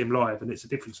go and see them live, and it's a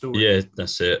different story. Yeah,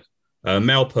 that's it.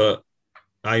 Mel put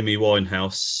Amy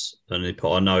Winehouse, and he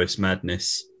put "I Know It's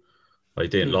Madness." He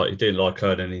didn't like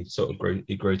her, and he sort of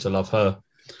grew to love her.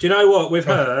 Do you know what? With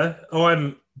her,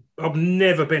 I've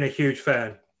never been a huge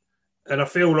fan, and I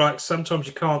feel like sometimes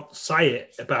you can't say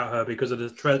it about her because of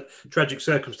the tragic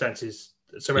circumstances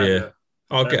surrounding her.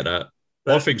 I get that.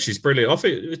 But I think she's brilliant. I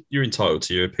think you're entitled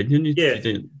to your opinion. You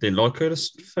didn't like her. That's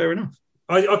fair enough.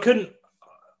 I couldn't.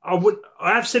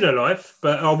 I have seen her live,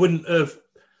 but I wouldn't have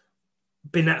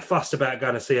been that fussed about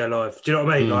going to see her live. Do you know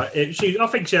what I mean? I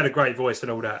think she had a great voice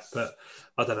and all that, but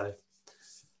I don't know. It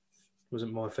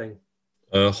wasn't my thing.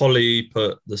 Holly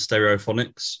put the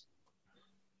Stereophonics.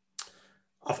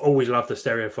 I've always loved the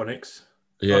Stereophonics.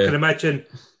 Yeah. I can imagine.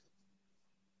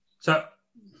 So,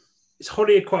 is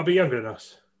Holly quite a bit younger than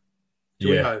us? Do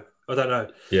we know? I don't know.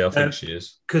 Yeah, I think she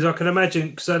is. Because I can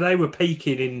imagine. So they were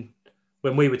peaking in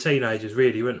when we were teenagers,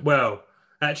 really. Well,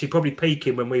 actually, probably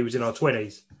peaking when we was in our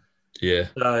 20s. Yeah.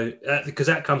 So, because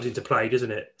that comes into play,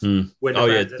 doesn't it? Mm. When Oh,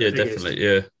 yeah, definitely,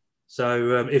 yeah.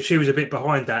 So, if she was a bit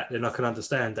behind that, then I can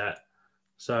understand that.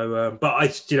 So,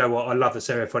 but you know what? I love the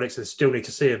Stereophonics and still need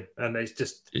to see them. And it's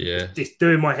just, it's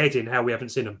doing my head in how we haven't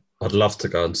seen them. I'd love to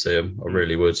go and see them. I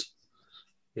really would.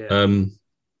 Yeah.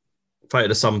 Fate of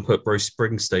the Sun put Bruce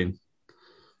Springsteen,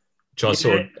 which I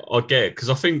sort of, I get, because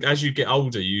I think as you get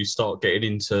older, you start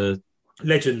getting into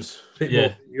legends. A bit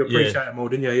more. You appreciate them more,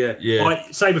 didn't you? Yeah.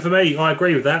 Same for me. I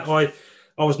agree with that. I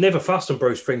was never fussed on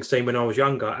Bruce Springsteen when I was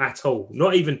younger at all.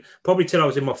 Not even, probably till I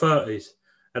was in my 30s.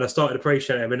 And I started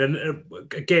appreciating him. And then,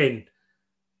 again,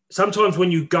 sometimes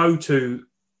when you go to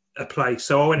a place,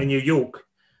 so I went to New York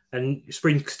and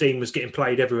Springsteen was getting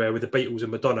played everywhere with the Beatles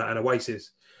and Madonna and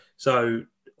Oasis. So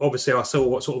obviously I saw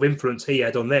what sort of influence he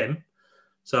had on them.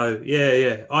 So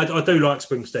yeah. I do like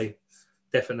Springsteen,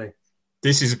 definitely.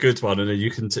 This is a good one, and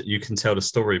you can tell the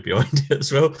story behind it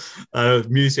as well.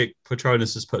 Music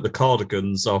Patronus has put the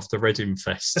Cardigans after Reading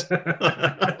Fest.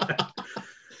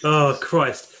 Oh,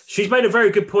 Christ. She's made a very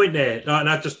good point there, and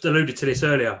I just alluded to this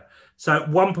earlier. So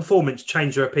one performance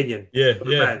changed her opinion. Yeah, of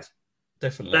the band.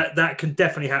 Definitely. That can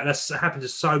definitely happen. That's happened to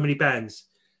so many bands.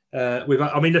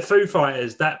 The Foo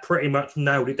Fighters, that pretty much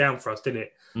nailed it down for us, didn't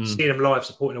it? Seeing them live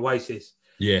supporting Oasis.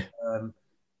 Yeah.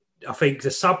 I think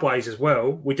the Subways as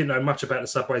well. We didn't know much about the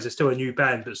Subways. They're still a new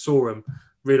band, but saw them,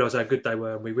 realised how good they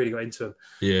were, and we really got into them.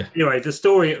 Yeah. Anyway, the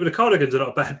story, the Cardigans are not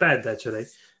a bad band, actually.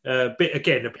 A bit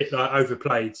like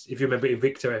overplayed, if you remember, in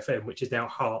Victor FM, which is now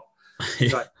Heart.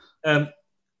 Right.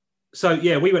 So,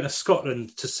 yeah, we went to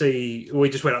Scotland to see... We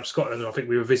just went up to Scotland, and I think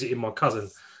we were visiting my cousin.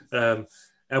 And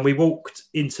we walked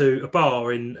into a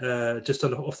bar in just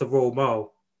off the Royal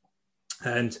Mile.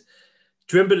 And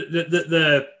do you remember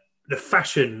the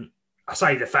fashion? I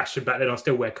say the fashion back then. I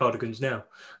still wear cardigans now.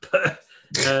 But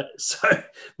so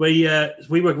we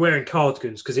were wearing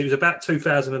cardigans because it was about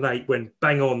 2008 when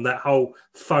Bang On, that whole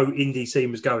faux indie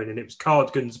scene was going, and it was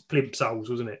cardigans, plimp soles,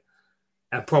 wasn't it?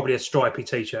 And probably a stripy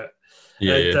T-shirt.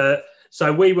 Yeah.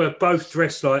 So we were both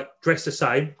dressed the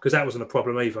same because that wasn't a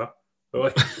problem either.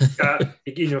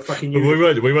 In a fucking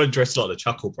we weren't dressed like the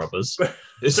Chuckle Brothers.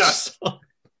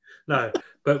 No,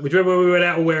 but we remember we went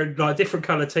out all wearing like different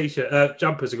colour T-shirt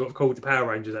jumpers. And got called the Power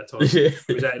Rangers that time. Yeah.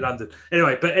 It was out in London.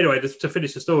 Anyway, to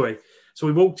finish the story, so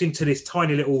we walked into this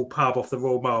tiny little pub off the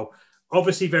Royal Mile.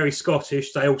 Obviously, very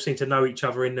Scottish. They all seem to know each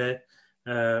other in there.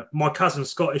 My cousin's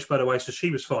Scottish, by the way, so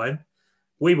she was fine.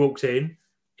 We walked in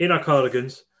our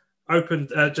cardigans.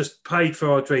 Opened, just paid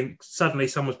for our drink. Suddenly,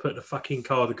 someone's put the fucking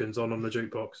Cardigans on the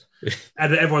jukebox,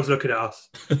 and everyone's looking at us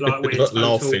like we're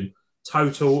laughing.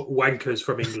 Total wankers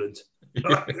from England,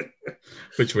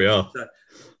 which we are. So,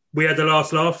 we had the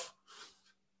last laugh.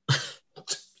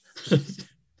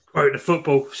 Quoting the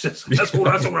football, that's all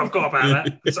I've got about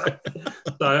that. So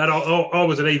and I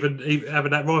wasn't even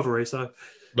having that rivalry. So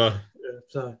no.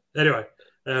 So anyway,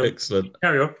 excellent.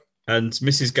 Carry on. And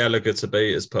Mrs. Gallagher to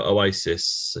be has put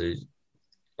Oasis.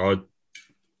 I've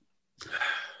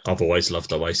always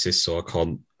loved Oasis, so I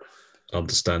can't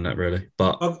understand that really.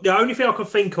 But the only thing I can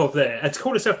think of there, to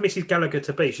call herself Mrs. Gallagher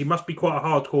to be, she must be quite a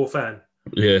hardcore fan.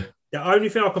 Yeah. The only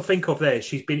thing I can think of there,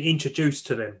 she's been introduced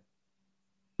to them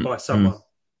by someone.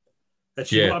 And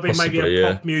she might have been possibly, maybe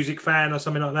a pop music fan or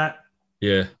something like that.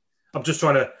 Yeah. I'm just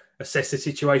trying to assess the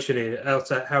situation here,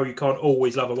 how you can't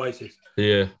always love Oasis.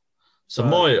 Yeah. So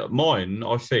mine,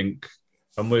 I think,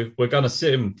 and we're going to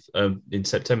see him in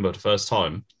September the first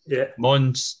time. Yeah.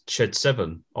 Mine's Shed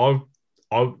 7. I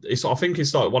think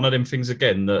it's like one of them things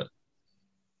again that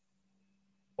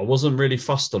I wasn't really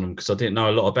fussed on them because I didn't know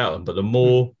a lot about them. But the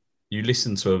more you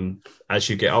listen to them as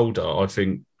you get older, I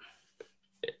think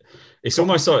it's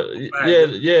almost like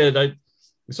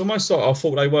it's almost like I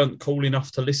thought they weren't cool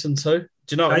enough to listen to. Do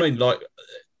you know what I mean? Like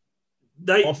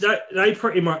they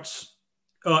pretty much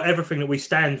are everything that we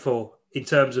stand for in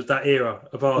terms of that era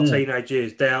of our teenage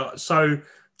years. They are so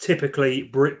typically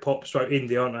Britpop stroke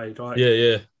indie, aren't they? Like,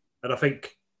 yeah. And I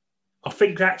think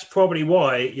that's probably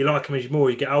why you like them as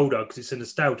more you get older, because it's a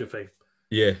nostalgia thing.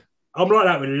 Yeah. I'm like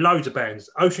that with loads of bands.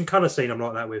 Ocean Colour Scene, I'm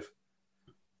like that with.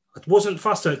 I wasn't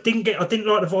fussed. I didn't like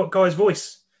the guy's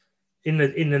voice in the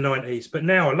 90s, but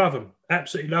now I love him.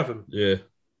 Absolutely love him. Yeah.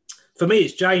 For me,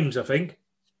 it's James, I think.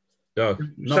 Yeah.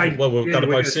 We're going to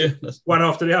both see one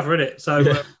after the other, innit? So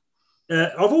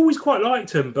I've always quite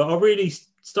liked him, but I really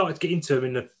started to get into him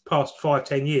in the past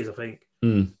 5-10 years, I think.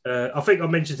 I think I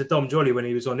mentioned to Dom Jolly when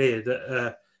he was on here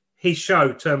that his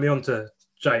show turned me on to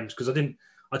James because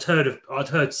I'd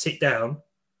heard Sit Down,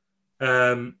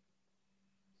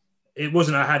 it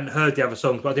wasn't I hadn't heard the other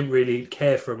songs, but I didn't really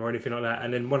care for them or anything like that.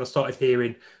 And then when I started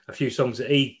hearing a few songs that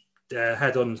he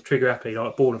had on Trigger Happy,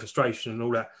 like Born of Frustration and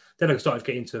all that, then I started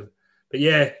getting into them. But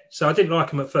yeah, so I didn't like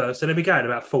them at first, and then we going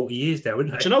about 40 years now,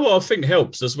 wouldn't it? Do you know what I think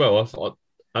helps as well?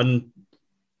 And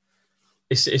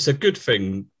it's a good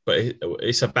thing, but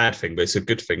it's a bad thing, but it's a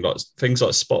good thing. Like things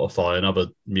like Spotify and other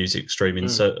music streaming,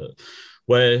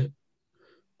 where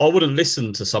I wouldn't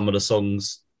listen to some of the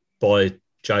songs by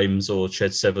James or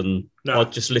Shed 7. No.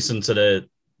 I'd just listen to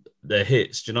their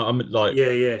hits. Do you know what I mean?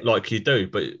 Like, like you do.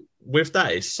 But with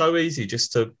that, it's so easy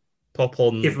just to pop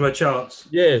on, give them a chance.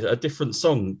 Yeah, a different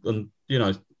song, and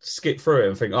skip through it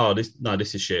and think, oh,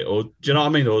 this is shit. Or do you know what I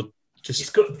mean? Or just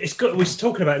it's got. We was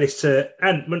talking about this to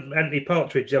Anthony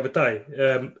Partridge the other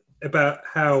day about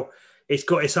how it's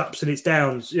got its ups and its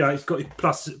downs. It's got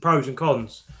its pros and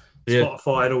cons.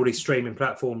 Spotify and all these streaming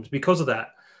platforms because of that.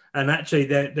 And actually,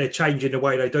 they're changing the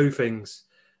way they do things.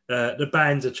 The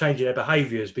bands are changing their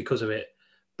behaviours because of it.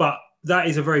 But that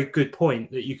is a very good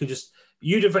point that you can just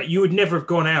you would never have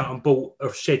gone out and bought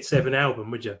a Shed 7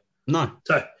 album, would you? No.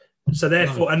 So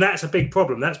therefore, and that's a big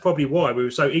problem. That's probably why we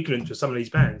were so ignorant to some of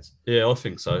these bands. Yeah, I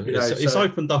think so. It's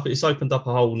opened up. It's opened up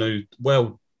a whole new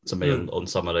world to me on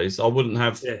some of these. I wouldn't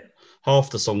have half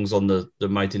the songs on the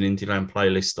Made in Indieland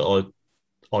playlist that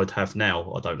I'd have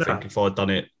now. I don't think if I'd done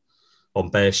it on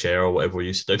BearShare or whatever we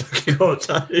used to do. God.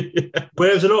 Well,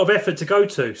 there was a lot of effort to go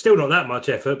to. Still not that much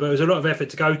effort, but there was a lot of effort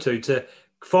to go to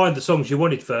find the songs you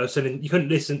wanted first, and then you couldn't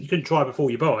listen. You couldn't try before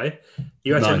you buy.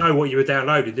 You had to know what you were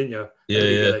downloading, didn't you?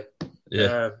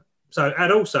 Yeah. So,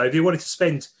 and also, if you wanted to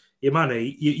spend your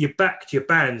money, you backed your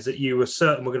bands that you were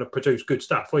certain were going to produce good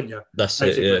stuff, weren't you? That's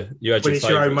basically. It. Yeah, you had when it's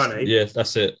your own money. Yeah,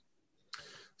 that's it.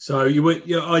 So you would.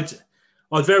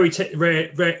 I'd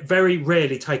very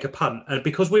rarely take a punt, and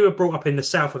because we were brought up in the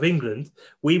south of England,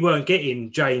 we weren't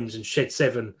getting James and Shed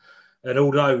 7 and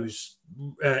all those,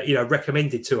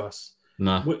 recommended to us.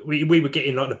 No, we were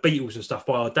getting like the Beatles and stuff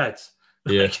by our dads.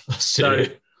 Yeah, so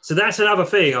that's another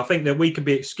thing. I think that we can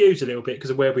be excused a little bit because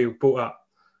of where we were brought up.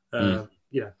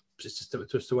 Just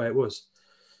the way it was.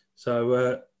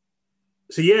 So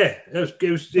yeah, it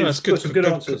was good. Some good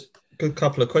answers. Good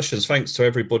couple of questions. Thanks to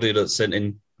everybody that sent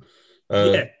in.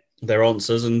 Their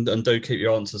answers and do keep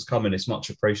your answers coming. It's much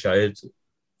appreciated.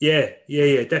 Yeah,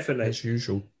 definitely. As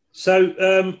usual.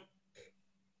 So,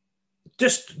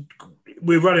 just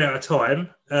we're running out of time,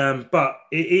 but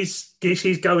this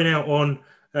is going out on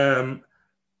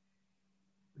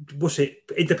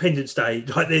Independence Day,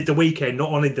 like the weekend, not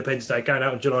on Independence Day, going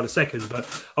out on July the 2nd,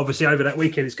 but obviously over that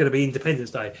weekend it's going to be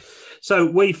Independence Day. So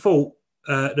we thought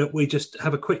that we just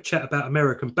have a quick chat about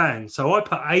American bands. So I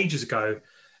put ages ago,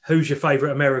 who's your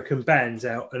favourite American bands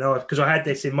out? And because I had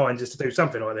this in mind just to do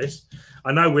something like this.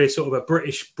 I know we're sort of a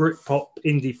British Britpop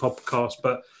indie podcast,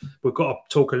 but we've got to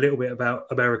talk a little bit about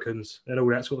Americans and all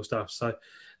that sort of stuff. So,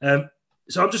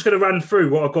 so I'm just going to run through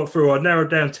what I got through. I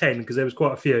narrowed down 10 because there was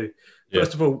quite a few. Yeah.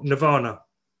 First of all, Nirvana.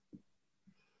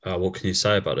 What can you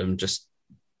say about them? Just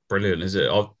brilliant, is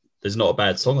it? There's not a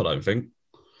bad song, I don't think.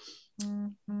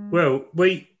 Well,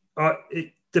 they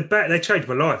changed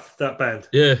my life. That band.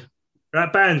 Yeah.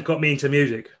 That band got me into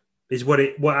music, is what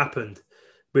happened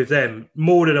with them,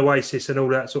 more than Oasis and all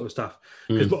that sort of stuff.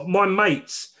 Because my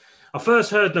mates, I first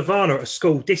heard Nirvana at a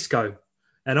school disco,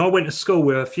 and I went to school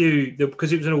with a few,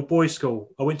 because it was an all-boys school,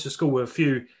 I went to school with a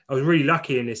few, I was really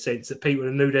lucky in this sense that people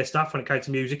knew their stuff when it came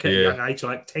to music at a young age,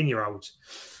 like 10-year-olds.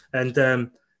 And,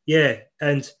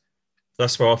 and...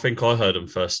 That's where I think I heard them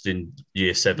first in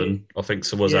year 7. I think,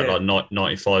 so was that like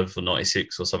 95 or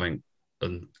 96 or something?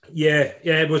 And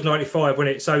it was 95,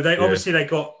 wasn't it? So they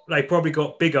probably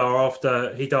got bigger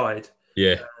after he died.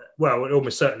 Yeah. Well,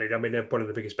 almost certainly. I mean, they're one of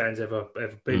the biggest bands ever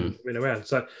been around.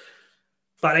 So,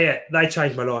 but yeah, they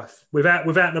changed my life. Without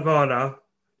Nirvana,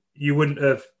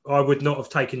 I would not have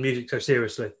taken music so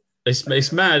seriously.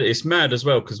 It's mad. It's mad as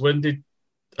well because when did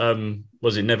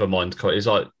was it Nevermind? It's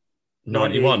like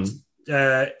 91.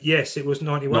 Yes, it was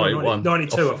 91.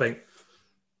 92, I think.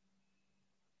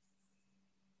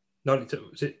 92,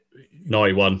 was it?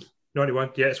 91. 91,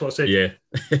 yeah, that's what I said. Yeah.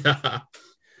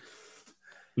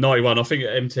 91, I think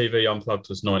MTV Unplugged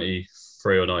was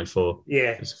 93 or 94.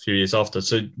 Yeah. It's a few years after.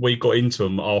 So we got into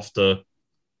them after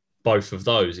both of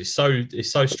those. It's so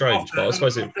strange. But I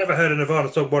suppose I've never heard a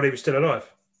Nirvana song while he was still alive.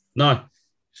 No.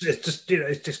 It's just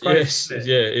crazy. Yes, it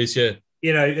is, yeah.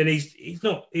 And I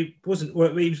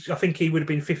think he would have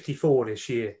been 54 this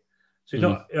year. So he's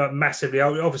not massively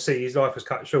old. Obviously, his life was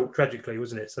cut short tragically,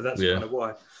 wasn't it? So that's kind of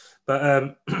why.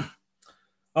 But I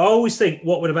always think,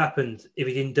 what would have happened if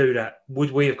he didn't do that?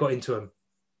 Would we have got into him?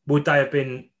 Would they have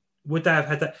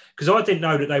had that? Because I didn't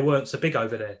know that they weren't so big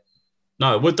over there.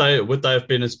 No, would they have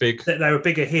been as big That they were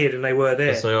bigger here than they were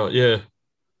there. as they are? Yeah.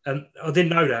 And I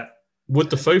didn't know that. Would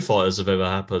the Foo Fighters have ever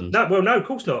happened? No, well, no, of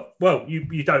course not. Well,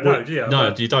 you don't know, do you? No,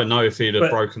 But, you don't know if he'd have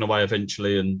but- broken away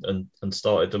eventually and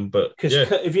started them. But because yeah,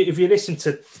 if you listen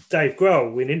to Dave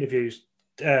Grohl in interviews,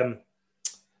 Kurt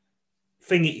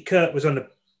was on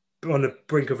the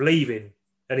brink of leaving,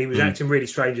 and he was acting really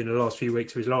strange in the last few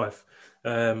weeks of his life.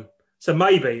 So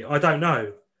maybe, I don't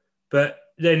know, but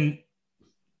then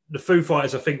the Foo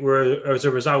Fighters, I think, were as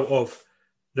a result of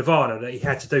Nirvana, that he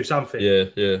had to do something.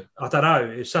 yeah. I don't know.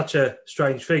 It's such a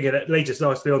strange thing, and it leads us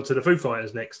nicely on to the Foo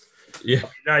Fighters next. Yeah.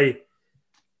 I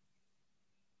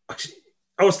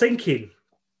was thinking,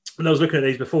 when I was looking at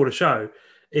these before the show,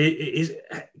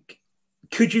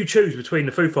 could you choose between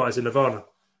the Foo Fighters and Nirvana?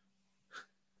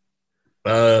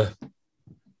 I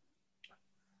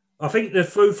think the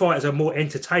Foo Fighters are more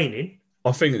entertaining.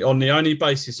 I think on the only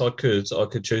basis I could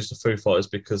choose the Foo Fighters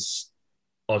because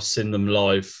I've seen them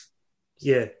live.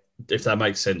 Yeah. If that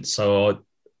makes sense. So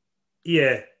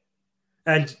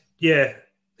and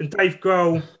Dave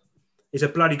Grohl is a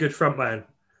bloody good frontman,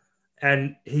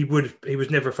 and he was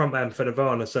never a frontman for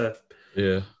Nirvana. So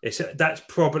yeah, that's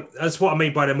what I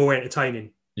mean by they're more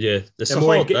entertaining. Yeah, they're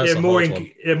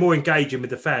more engaging with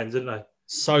the fans, aren't they?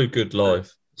 So good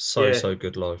live, so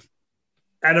good live.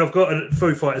 And I've got a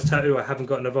Foo Fighters tattoo. I haven't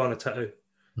got a Nirvana tattoo.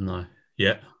 No,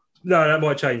 yeah, no, that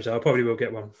might change though. I probably will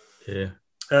get one. Yeah.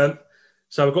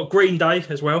 So I've got Green Day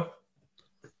as well.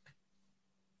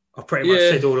 I've pretty much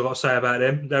said all I've got to say about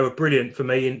them. They were brilliant for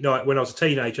me. When I was a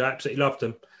teenager, I absolutely loved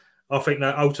them. I think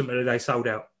that ultimately they sold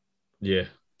out. Yeah.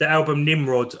 The album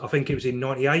Nimrod, I think it was in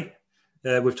 '98,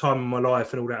 with Time of My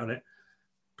Life and all that on it.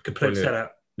 Complete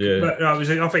sellout. Yeah. But I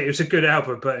think it was a good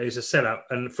album, but it was a sellout.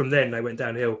 And from then they went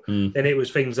downhill. Then it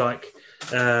was things like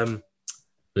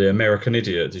The American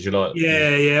Idiot. Did you like?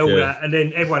 Yeah, all that. And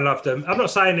then everyone loved them. I'm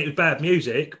not saying it was bad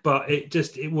music, but it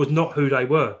was not who they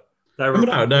were. They were.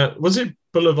 No, was it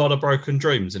Boulevard of Broken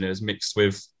Dreams and it was mixed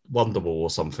with Wonderwall or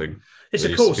something? It's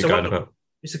a course of Wonderwall.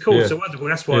 It's a course of Wonderwall.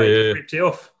 That's why it just ripped it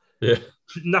off. Yeah.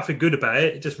 Nothing good about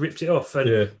it. It just ripped it off.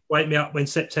 And Wake Me Up When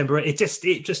September. It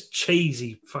just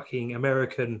cheesy fucking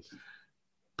American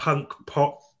punk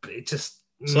pop. It just.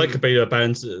 So they could be a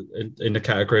band in the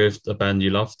category of the band you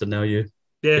loved and now you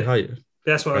hate it.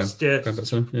 That's what did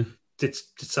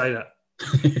say that.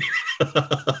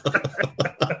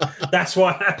 That's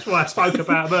why I spoke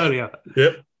about them earlier.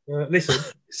 Yep. Listen.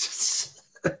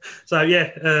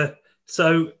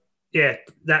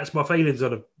 That's my feelings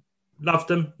on them. Loved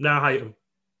them, now hate them.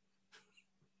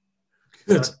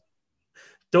 Good.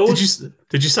 Doors.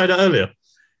 Did you say that earlier?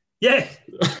 Yeah,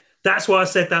 that's why I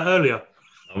said that earlier.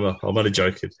 I'm only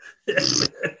joking.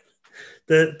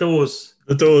 The Doors.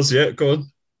 The Doors, yeah, go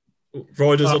on.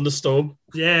 Riders on the Storm.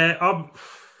 Yeah, I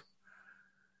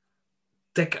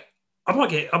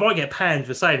might get panned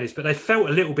for saying this, but they felt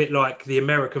a little bit like the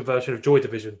American version of Joy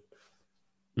Division.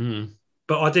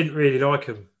 But I didn't really like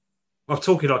them. I'm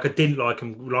talking like I didn't like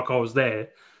them, like I was there.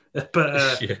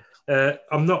 But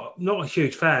I'm not a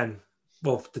huge fan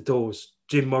of the Doors.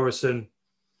 Jim Morrison.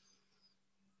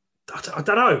 I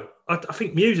don't know. I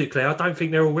think musically, I don't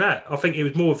think they're all that. I think it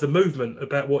was more of the movement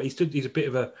about what he stood. He's a bit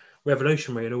of a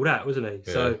revolutionary and all that, wasn't he?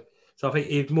 Yeah. So I think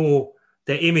it more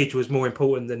their image was more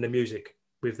important than the music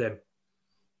with them.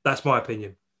 That's my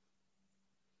opinion.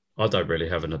 I don't really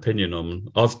have an opinion on them.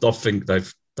 I think they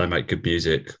make good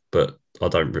music, but I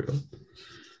don't really.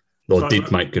 Or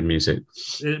did make good music.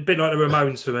 A bit like the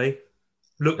Ramones for me.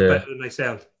 Look better than they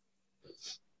sound.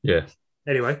 Yeah.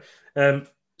 Anyway,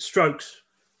 Strokes.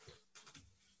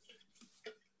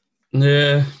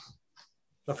 Yeah.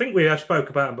 I think we have spoke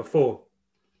about them before.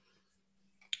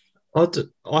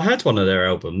 I had one of their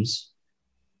albums.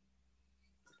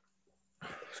 I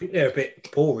think they're a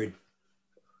bit boring.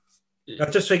 I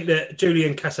just think that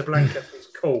Julian Casablanca is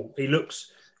cool.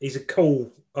 He's a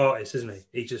cool artist, isn't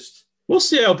he? What's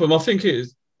the album? I think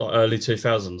it's like early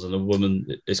 2000s and a woman,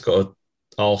 it's got an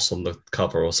arse on the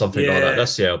cover or something like that.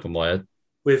 That's the album I had.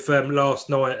 With Last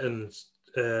Night and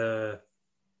that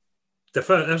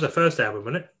was the first album,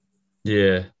 wasn't it?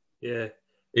 Yeah. Yeah.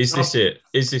 Is this it?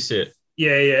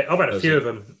 Yeah. I've had a few of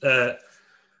them.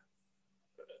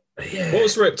 What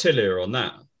was Reptilia on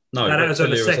that? No, that was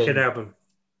on the second album.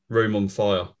 Room on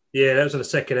Fire. Yeah, that was on the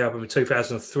second album in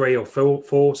 2003 or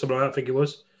 4, something like that, I think it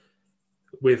was.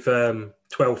 With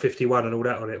 1251 and all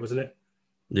that on it, wasn't it?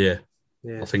 Yeah.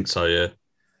 I think so, yeah.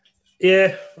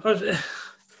 Yeah. I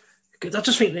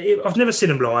just think that I've never seen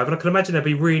them live, and I can imagine they'd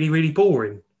be really, really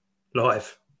boring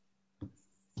live.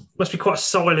 Must be quite a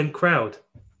silent crowd.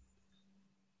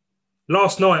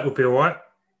 Last Night would be all right,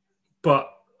 but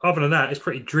other than that, it's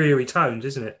pretty dreary tones,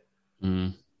 isn't it?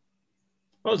 Mm.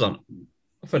 I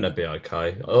think they'd be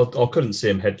okay. I couldn't see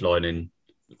them headlining,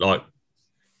 like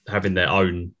having their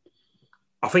own.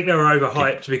 I think they were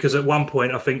overhyped because at one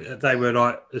point I think they were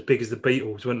like as big as the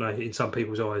Beatles, weren't they? In some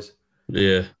people's eyes.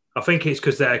 Yeah. I think it's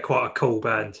because they're quite a cool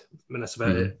band, and that's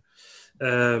about it.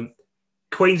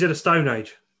 Queens of the Stone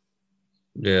Age.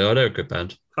 Yeah, they're a good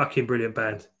band. Fucking brilliant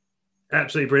band.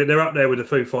 Absolutely brilliant. They're up there with the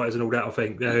Foo Fighters and all that, I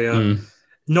think. They are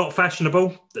not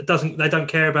fashionable. They don't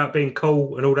care about being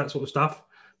cool and all that sort of stuff,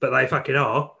 but they fucking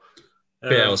are.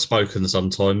 Bit outspoken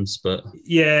sometimes, but...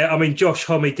 Yeah, I mean, Josh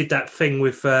Homme did that thing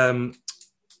with...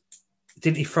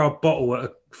 didn't he throw a bottle at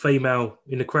a female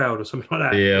in the crowd or something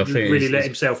like that? Yeah, I he think really let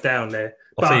himself down there.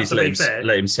 I think he's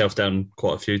let himself down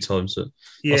quite a few times. But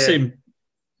yeah. I see him,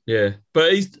 yeah,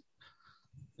 but he's,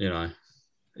 you know,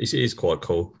 he's quite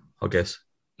cool, I guess.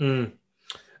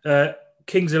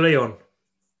 Kings of Leon.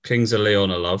 Kings of Leon,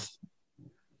 I love.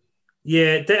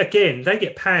 Yeah, they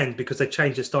get panned because they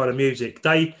changed their style of music.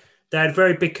 They had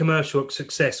very big commercial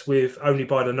success with Only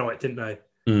by the Night, didn't they?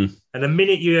 Mm. And the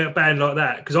minute you get a band like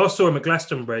that, because I saw them at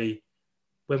Glastonbury,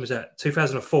 when was that?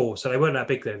 2004. So they weren't that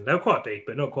big then. They were quite big,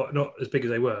 but not as big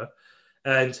as they were.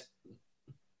 And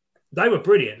they were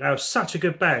brilliant. They were such a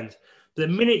good band. The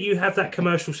minute you have that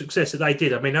commercial success that they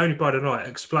did, I mean, Only by the Night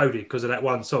exploded because of that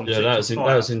one song. Yeah, that was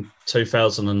in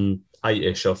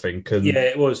 2008-ish, I think. And yeah,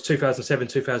 it was 2007,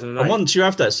 2008. And once you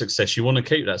have that success, you want to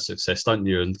keep that success, don't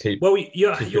you? And keep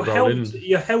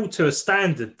you're held to a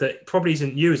standard that probably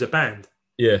isn't you as a band.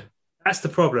 Yeah, that's the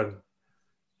problem.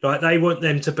 Like they want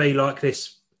them to be like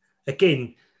this.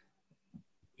 Again,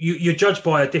 you're judged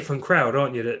by a different crowd,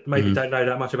 aren't you? That maybe don't know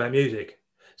that much about music.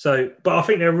 So, but I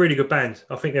think they're a really good band.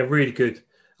 I think they're really good.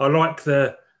 I like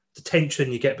the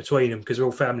tension you get between them because they're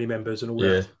all family members and all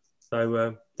that.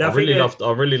 So I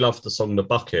really loved the song "The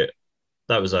Bucket."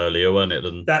 That was earlier, wasn't it?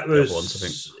 Than that was the other ones, I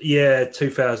think.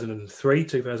 2003,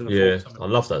 2004. Yeah, I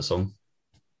love that song.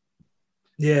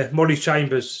 Yeah, Molly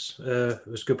Chambers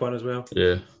was a good one as well.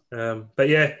 Yeah. But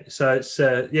yeah, so it's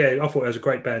I thought it was a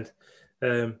great band.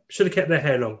 Should have kept their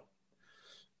hair long.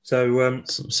 So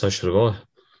should have I.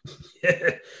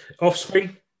 Yeah.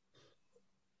 Offspring.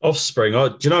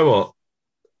 Do you know what?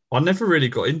 I never really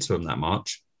got into them that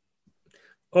much.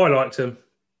 I liked them.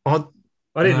 I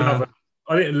didn't love them.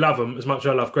 I didn't love them as much as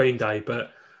I love Green Day,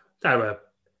 but they were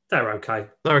okay.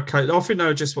 They're okay. I think they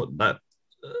were just what that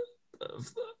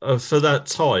for that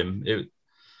time.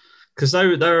 Because they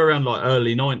were around like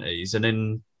early 90s, and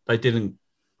then they didn't,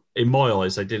 in my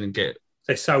eyes, they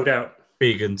sold out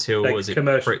big until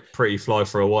Pretty Fly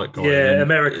for a White Guy. Yeah, then,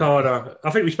 Americana.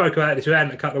 I think we spoke about this with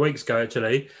Ant a couple of weeks ago,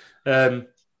 actually.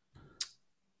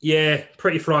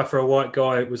 Pretty Fly for a White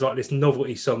Guy was like this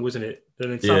novelty song, wasn't it?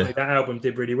 And then suddenly that album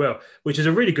did really well, which is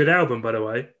a really good album, by the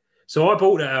way. So I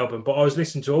bought that album, but I was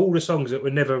listening to all the songs that were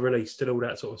never released and all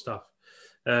that sort of stuff.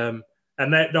 And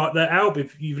that like the album,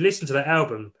 if you've listened to that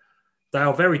album, they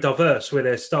are very diverse with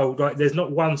their style. Like, there's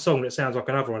not one song that sounds like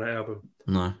another on that album.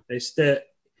 No. It's the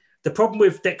problem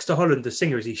with Dexter Holland, the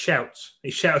singer, is he shouts. He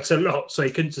shouts a lot, so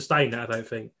he couldn't sustain that, I don't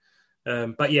think.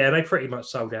 But yeah, they pretty much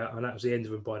sold out, and that was the end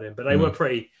of them by then. But they were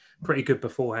pretty good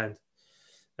beforehand.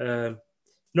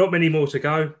 Not many more to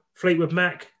go. Fleetwood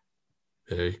Mac.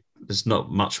 There's not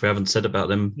much we haven't said about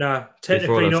them. No,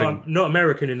 technically not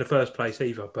American in the first place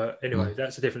either. But anyway,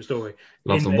 that's a different story.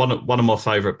 Love them. One of my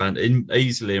favourite bands,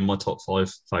 easily in my top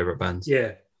 5 favourite bands.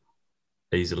 Yeah,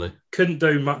 easily. Couldn't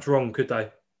do much wrong, could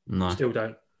they? No, still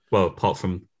don't. Well, apart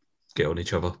from get on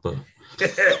each other, but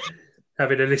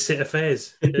having illicit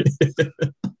affairs.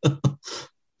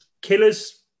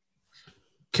 Killers.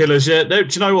 Yeah. Do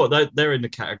you know what? They're in the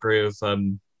category of a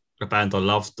band I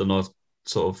loved and I've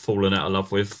sort of fallen out of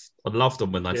love with. I loved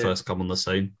them when they first come on the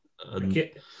scene. And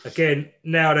again,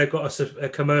 now they've got a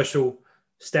commercial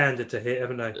standard to hit,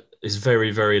 haven't they? It's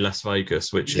very, very Las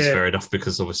Vegas, which is fair enough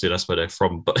because obviously that's where they're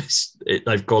from. But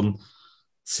they've gone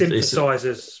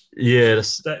synthesizers.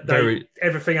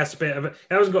 Everything has to be. It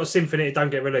hasn't got a symphony. It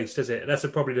don't get released, does it? That's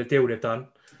probably the deal they've done.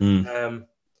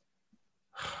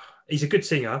 He's a good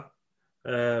singer,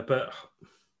 but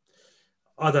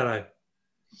I don't know.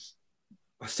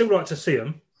 I still like to see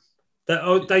them. They're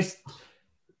playing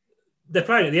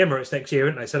at the Emirates next year,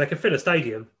 aren't they? So they can fill a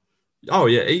stadium. Oh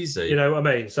yeah, easy. You know what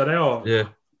I mean? So they are. Yeah.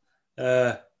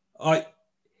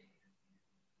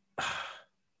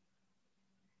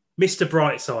 Mr.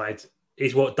 Brightside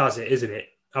is what does it, isn't it?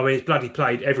 I mean, it's bloody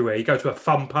played everywhere. You go to a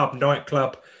fun pub,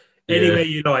 nightclub, anywhere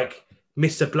you like.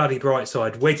 Mr. Bloody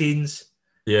Brightside, weddings.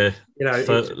 Yeah. You know,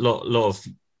 a lot of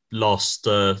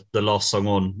the last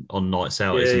song on Nights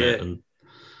Out, isn't it? And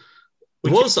I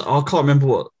can't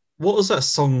remember what was that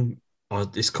song? Oh,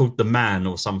 it's called The Man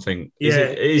or something. Yeah,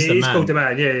 It is The it is Man. called The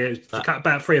Man. Yeah, yeah.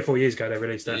 About 3 or 4 years ago, they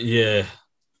released that. Yeah.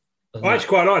 I actually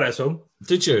quite like that song.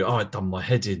 Did you? Oh, it done my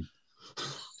head in.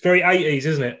 It's very 80s,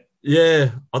 isn't it?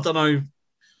 Yeah, I don't know.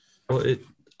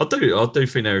 I do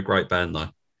think they're a great band though.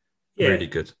 Yeah. Really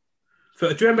good. Do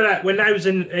you remember that when they was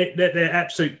in their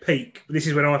absolute peak? This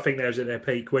is when I think they was at their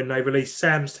peak, when they released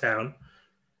Sam's Town,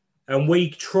 and we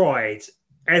tried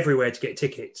everywhere to get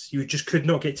tickets. You just could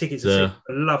not get tickets. For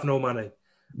love nor money.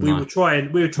 We were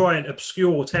trying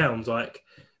obscure towns like,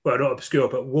 well, not obscure,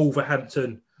 but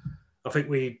Wolverhampton. I think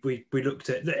we looked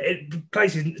at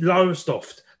places,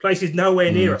 Lowestoft, places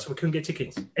nowhere near us. We couldn't get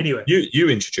tickets anyway. You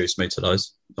introduced me to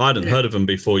those. I hadn't heard of them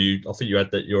before. I think you had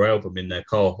your album in their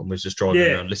car and was just driving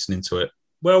around listening to it.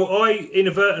 Well, I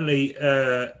inadvertently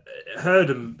heard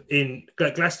them in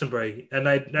Glastonbury, and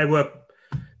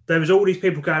there was all these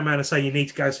people going around and saying you need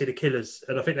to go see the Killers,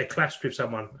 and I think they clashed with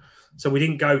someone, so we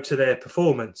didn't go to their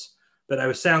performance. But they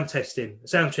were sound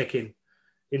checking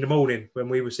in the morning when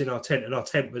we was in our tent, and our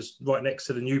tent was right next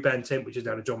to the new band tent, which is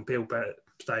down the John Peel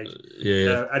stage.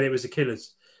 And it was the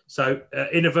Killers. So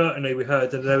inadvertently we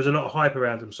heard that there was a lot of hype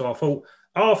around them. So I thought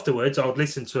afterwards I would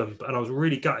listen to them, and I was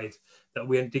really gutted that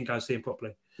we didn't go see them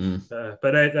properly. But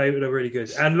they were really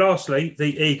good. And lastly, the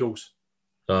Eagles.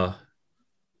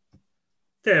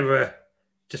 They're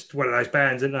just one of those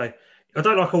bands, aren't they? I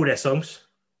don't like all their songs,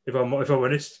 if I'm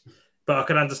honest, but I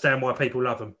can understand why people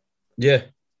love them. Yeah.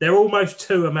 They're almost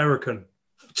too American.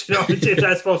 Do you know if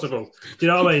that's possible? Do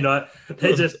you know what I mean? Like,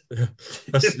 they're just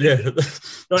not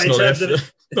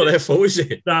their fault, is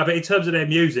it? No, but in terms of their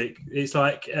music, it's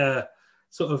like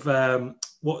sort of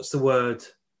what's the word?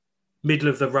 Middle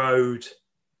of the road,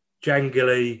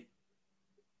 jangly,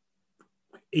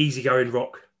 easygoing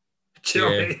rock. Do you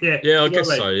know what I mean? Yeah, I guess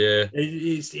so. Yeah,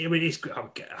 it's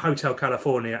Hotel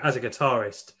California as a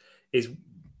guitarist is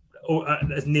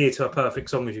as near to a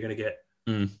perfect song as you're going to get.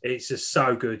 It's just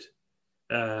so good,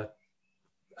 and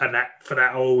for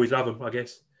that I always love them, I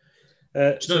guess.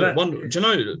 Do you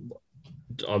know?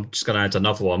 I'm just going to add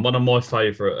another one. One of my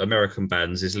favourite American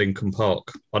bands is Linkin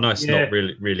Park. I know it's not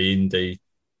really indie,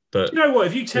 but you know what?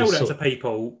 If you tell that to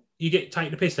people, you get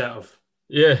taken the piss out of.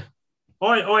 Yeah.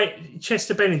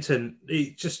 Chester Bennington,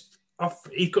 his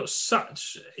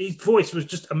voice was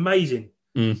just amazing.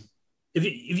 If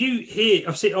you hear,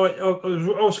 I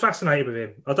was fascinated with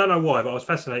him. I don't know why, but I was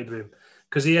fascinated with him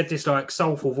because he had this like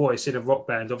soulful voice in a rock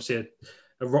band, obviously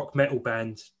a rock metal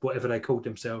band, whatever they called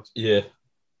themselves. Yeah.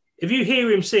 If you hear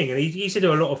him sing, and he used to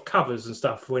do a lot of covers and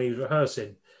stuff when he was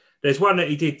rehearsing. There's one that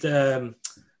he did an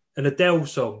Adele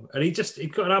song, and he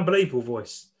got an unbelievable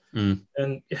voice.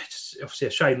 And it's obviously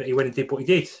a shame that he went and did what he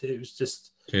did. It was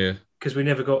just because we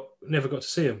never got to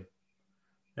see him.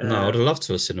 No, I'd have loved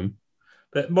to have seen him.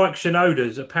 But Mike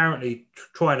Shinoda's apparently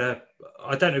trying to.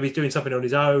 I don't know if he's doing something on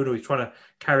his own or he's trying to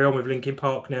carry on with Linkin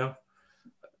Park now.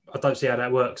 I don't see how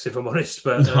that works, if I'm honest.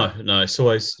 But no, it's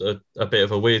always a bit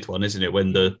of a weird one, isn't it?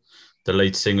 When the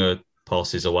lead singer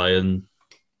passes away and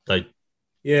they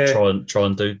try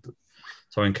and do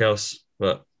something else,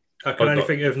 but. I can only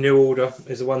think of New Order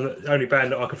is the only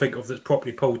band that I can think of that's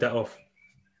properly pulled that off.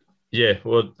 Yeah,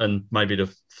 well, and maybe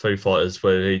the Foo Fighters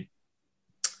where he.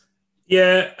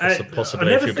 Yeah, I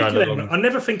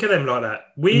never think of them like that.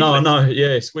 Weirdly. No, yeah,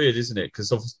 it's weird, isn't it?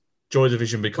 Because Joy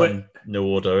Division become New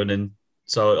Order, and then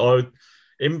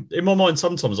in my mind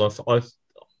sometimes I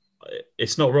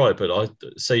it's not right, but I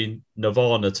see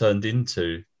Nirvana turned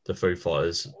into the Foo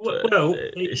Fighters. Well,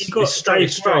 it's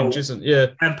strange, isn't it? Yeah,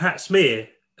 and Pat Smear,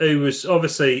 who was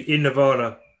obviously in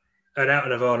Nirvana and out of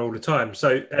Nirvana all the time.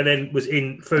 So, and then was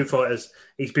in Foo Fighters.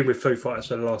 He's been with Foo Fighters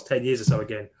for the last 10 years or so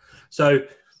again. So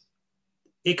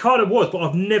it kind of was, but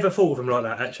I've never thought of them like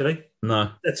that, actually.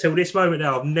 No. Until this moment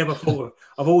now,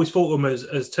 I've always thought of them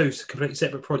as two completely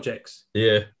separate projects.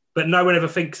 Yeah. But no one ever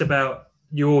thinks about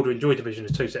New Order and Joy Division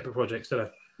as two separate projects, do they?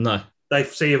 No. They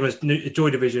see them as Joy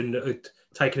Division that had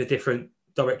taken a different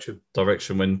direction.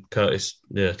 When Curtis,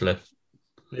 left.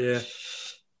 Yeah.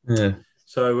 Yeah.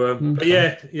 So,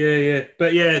 okay.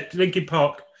 But yeah, Linkin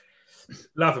Park,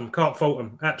 love them, can't fault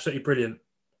them, absolutely brilliant.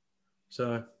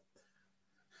 So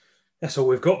that's all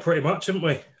we've got, pretty much, haven't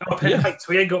we? Oh, pet hates.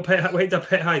 We ain't got pet. We ain't done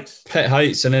pet hates. Pet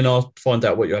hates, and then I'll find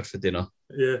out what you had for dinner.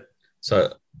 Yeah.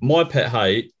 So my pet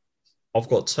hate, I've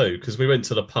got two because we went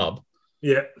to the pub.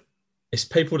 Yeah. It's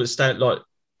people that stand like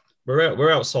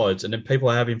we're outside, and then people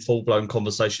are having full blown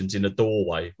conversations in the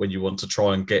doorway when you want to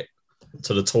try and get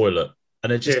to the toilet.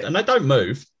 And they just and they don't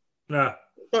move. No.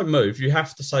 They don't move. You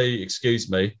have to say, excuse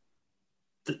me.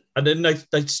 And then they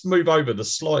just move over the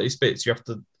slightest bits. You have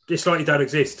to. It's like you don't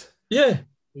exist. Yeah.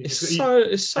 It's so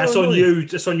that's annoying. on you.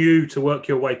 That's on you to work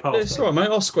your way past. It's all right, mate.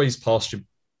 I'll squeeze past you.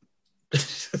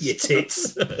 Your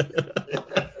tits. Don't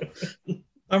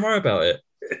worry about it.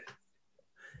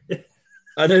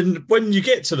 And then when you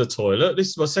get to the toilet, this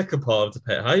is my second part of the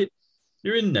pet hate.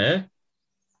 You're in there,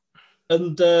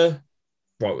 and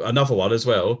another one as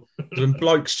well. When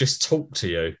blokes just talk to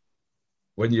you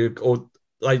when they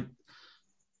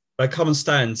come and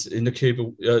stand in the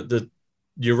cubicle, the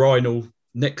urinal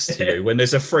next to you when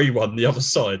there's a free one the other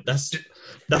side. That's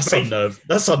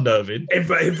unnerving.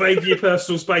 Invade your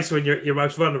personal space when you're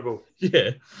most vulnerable.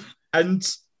 Yeah, and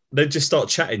they just start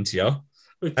chatting to you.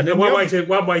 And then one way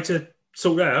to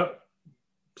sort that out,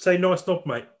 say nice knob,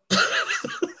 mate.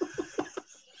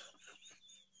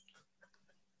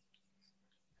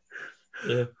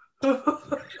 Yeah.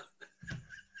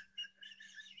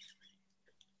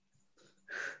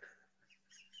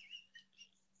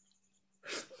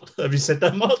 Have you said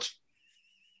that much?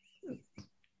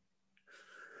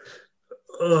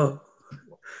 Oh,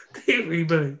 dearie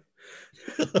me.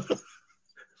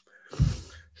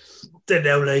 Then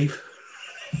they'll leave.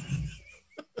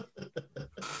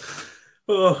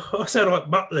 Oh, I sound like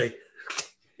Muttley.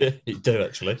 Yeah, you do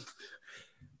actually.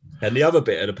 And the other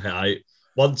bit of the pet hate,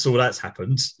 once all that's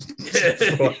happened,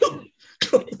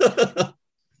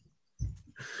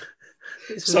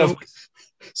 so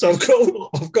I've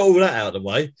got all that out of the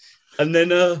way, and then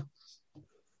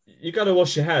you got to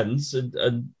wash your hands,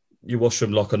 and you wash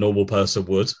them like a normal person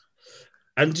would,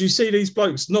 and you see these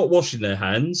blokes not washing their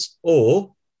hands,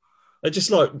 or they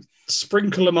just like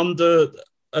sprinkle them under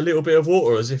a little bit of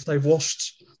water as if they've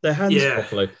washed their hands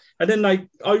properly, and then they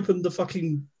open the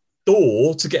fucking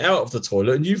door to get out of the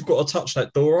toilet, and you've got to touch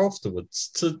that door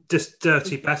afterwards. To just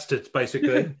dirty bastards,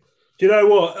 basically. Yeah. Do you know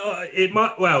what? It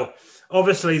might. Well,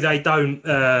 obviously they don't.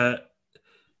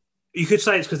 You could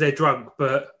say it's because they're drunk,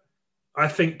 but I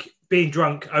think being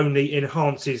drunk only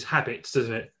enhances habits,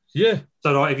 doesn't it? Yeah.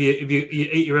 So, like, if you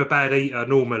eat, you're a bad eater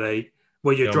normally.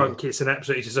 When you're drunk, it's an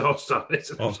absolute disaster.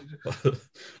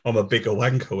 I'm a bigger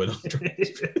wanker when I'm drunk.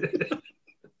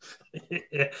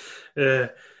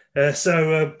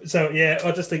 So yeah,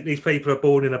 I just think these people are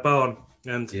born in a barn,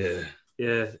 and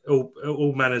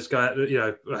all manners go out. You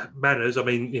know, manners. I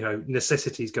mean, you know,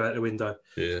 necessities go out the window.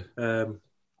 Yeah.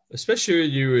 Especially when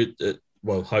you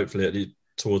were hopefully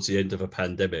towards the end of a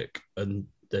pandemic, and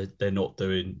they're not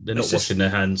washing their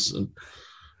hands, and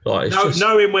like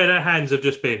knowing where their hands have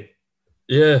just been.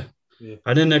 Yeah.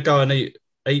 And then they go and eat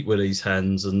with these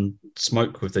hands and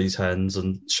smoke with these hands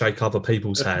and shake other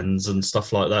people's hands and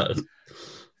stuff like that.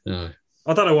 You know.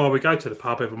 I don't know why we go to the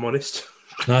pub, if I'm honest.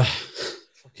 No,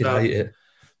 fucking hate it.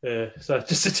 Yeah, so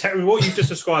just to tell you what you've just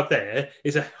described there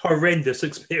is a horrendous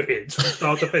experience from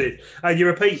start to finish. And you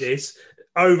repeat this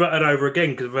over and over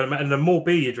again, and the more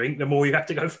beer you drink, the more you have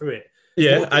to go through it.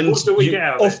 Yeah,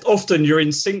 often you're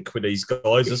in sync with these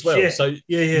guys as well. So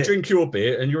you drink your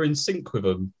beer and you're in sync with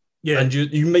them. Yeah, and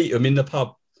you meet them in the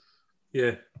pub.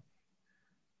 Yeah,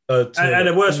 and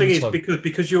the worst thing is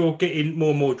because you're getting more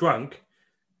and more drunk,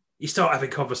 you start having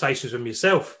conversations with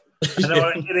yourself, and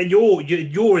then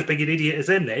you're as big an idiot as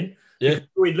them. Then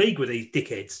you're in league with these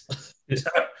dickheads. So,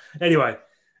 anyway.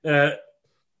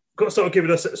 Got to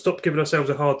stop giving ourselves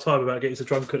a hard time about getting so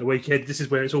drunk at the weekend. This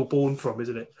is where it's all born from,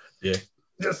 isn't it? Yeah.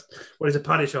 Just wanted to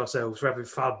punish ourselves for having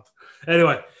fun.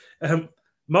 Anyway,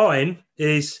 mine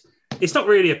is, it's not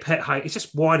really a pet hate. It's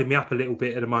just winding me up a little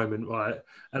bit at the moment, right?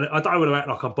 And I don't want to act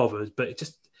like I'm bothered, but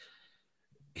it's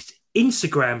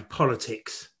Instagram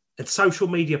politics and social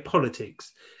media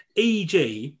politics.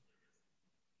 E.g.,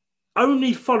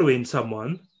 only following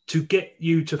someone to get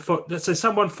you to follow. Let's say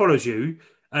someone follows you,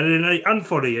 and then they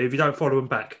unfollow you if you don't follow them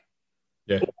back.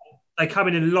 Yeah. Or they come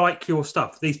in and like your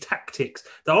stuff. These tactics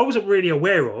that I wasn't really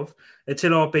aware of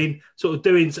until I've been sort of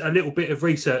doing a little bit of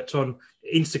research on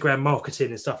Instagram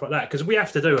marketing and stuff like that. Because we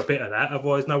have to do a bit of that.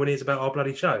 Otherwise, no one hears about our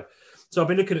bloody show. So I've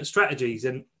been looking at strategies,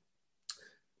 and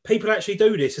people actually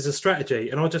do this as a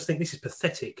strategy. And I just think this is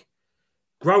pathetic.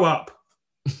 Grow up.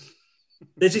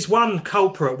 There's this one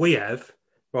culprit we have,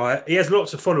 right? He has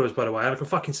lots of followers, by the way. I can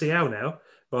fucking see how now.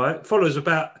 Right, follows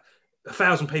about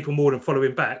 1,000 people more than follow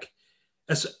him back.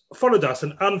 Has followed us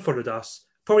and unfollowed us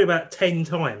probably about 10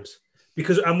 times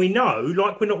and we know,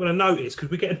 like, we're not going to notice because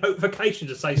we get a notification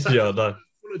to say something. Yeah, no.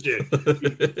 Followed you, you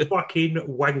fucking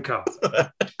wanker.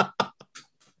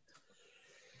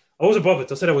 I wasn't bothered.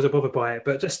 I said I wasn't bothered by it,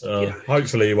 but just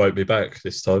hopefully he won't be back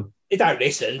this time. He don't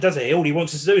listen, does he? All he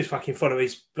wants us to do is fucking follow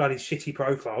his bloody shitty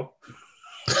profile.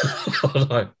 I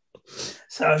know.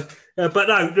 So, but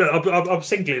no, look, I'm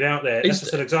singling out there. That's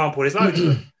just an example. There's loads of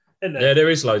them, isn't there? Yeah, there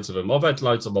is loads of them. I've had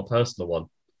loads on my personal one.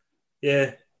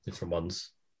 Yeah. Different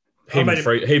ones.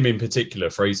 him in particular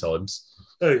 3 times.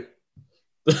 Who?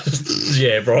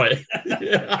 Yeah, right.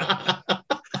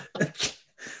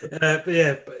 But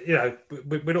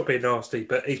we're not being nasty,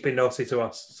 but he's been nasty to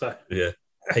us. So yeah,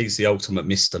 he's the ultimate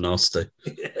Mr. Nasty.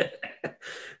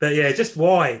 But yeah, just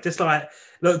why? Just like,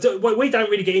 look, we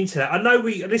don't really get into that. I know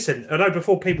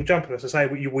before people jump on us and say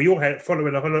we all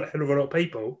following a hell of a lot of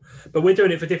people, but we're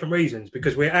doing it for different reasons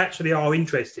because we actually are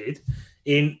interested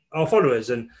in our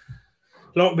followers and,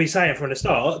 like we saying from the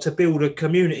start, to build a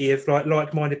community of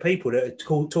like-minded people that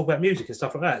talk about music and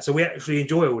stuff like that. So we actually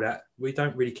enjoy all that. We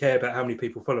don't really care about how many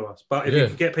people follow us, but if you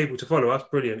can get people to follow us,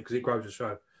 brilliant, because it grows the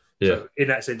show. Yeah. So in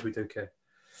that sense, we do care.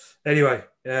 Anyway,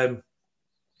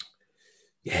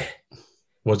 yeah.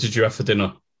 What did you have for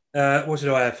dinner? What did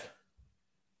I have?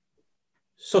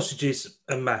 Sausages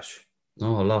and mash.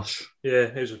 Oh, lush.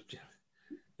 Yeah, it was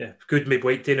good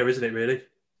midweek dinner, isn't it, really?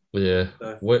 Yeah.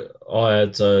 I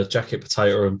had jacket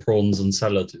potato and prawns and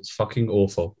salad. It's fucking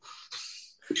awful.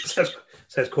 Sounds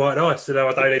quite nice. I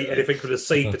don't eat anything from the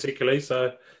sea particularly,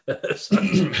 so that's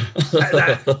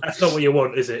not what you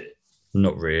want, is it?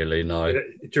 Not really, no.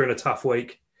 During a tough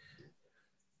week.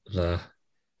 No.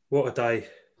 What a day.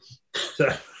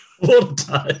 What a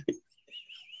day.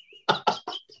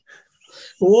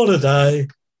 What a day.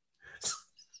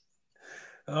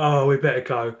 Oh, we better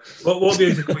go. What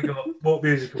music have we got? What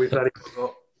music have we bloody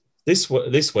got? This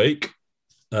week,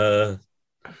 the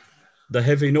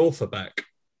Heavy North are back.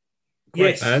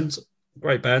 Great band.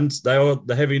 They are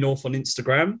the Heavy North on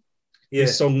Instagram. Yeah.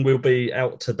 This song will be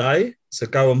out today, so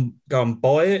go and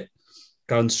buy it.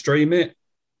 Go and stream it.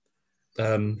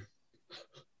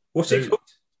 What's it called?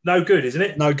 No Good, isn't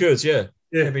it? No Good, yeah.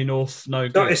 Heavy North, No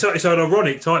Good. It's an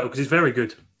ironic title because it's very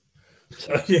good.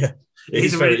 Yeah.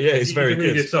 It's very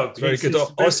good. Good song. It's very good.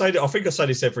 I think I say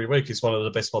this every week. It's one of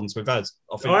the best ones we've had.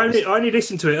 I only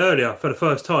listened to it earlier for the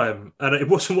first time, and it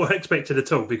wasn't what I expected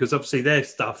at all because obviously their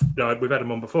stuff, we've had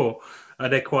them on before,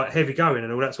 and they're quite heavy going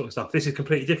and all that sort of stuff. This is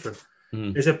completely different.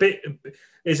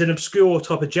 There's an obscure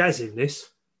type of jazz in this,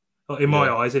 in my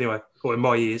eyes anyway, or in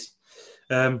my ears.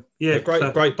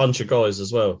 Great bunch of guys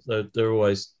as well. They're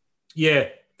always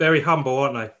very humble,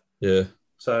 aren't they? Yeah.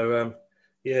 So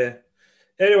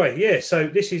Anyway, so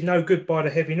this is No Good by the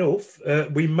Heavy North.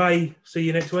 We may see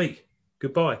you next week.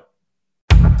 Goodbye.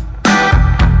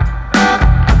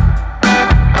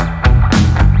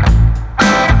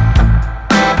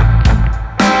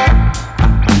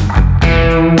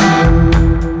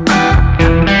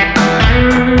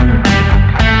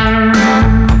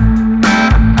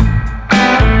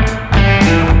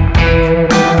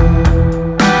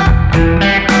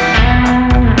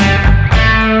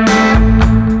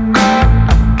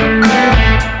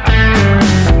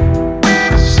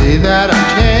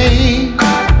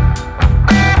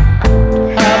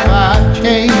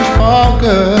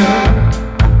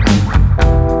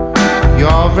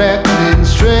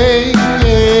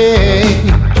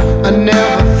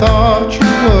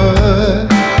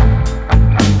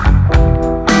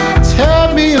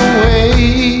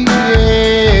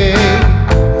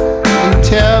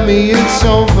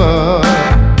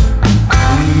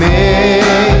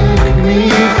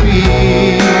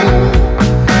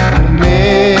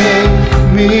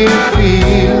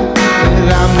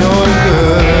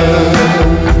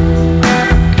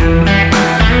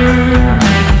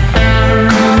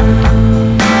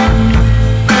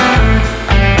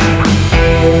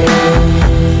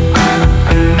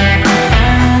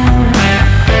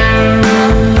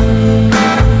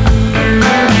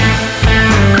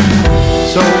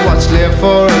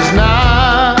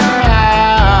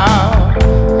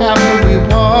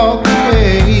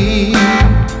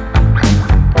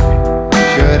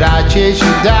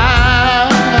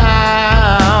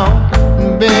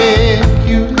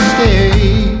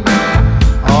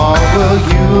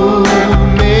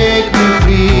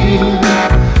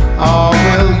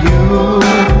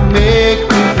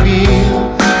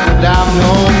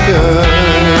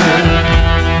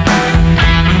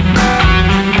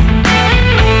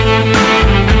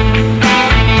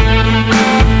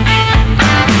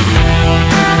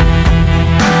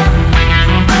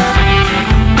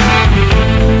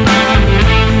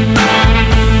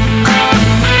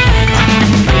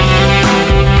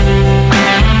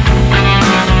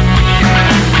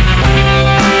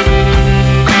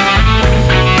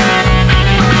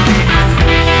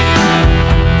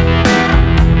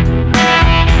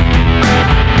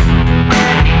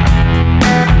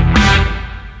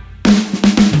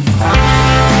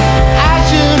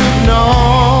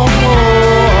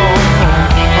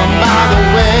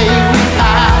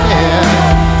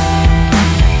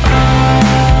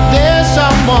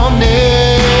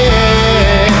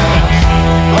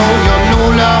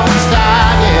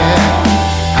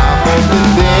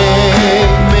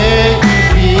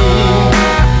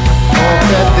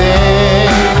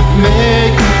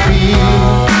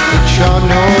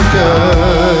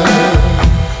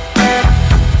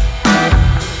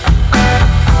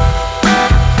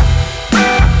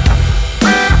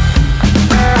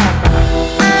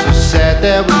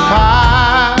 there we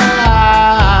part.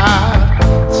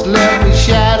 It's left me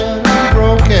shattered and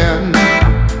broken.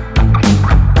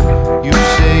 You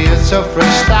say it's a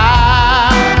fresh start.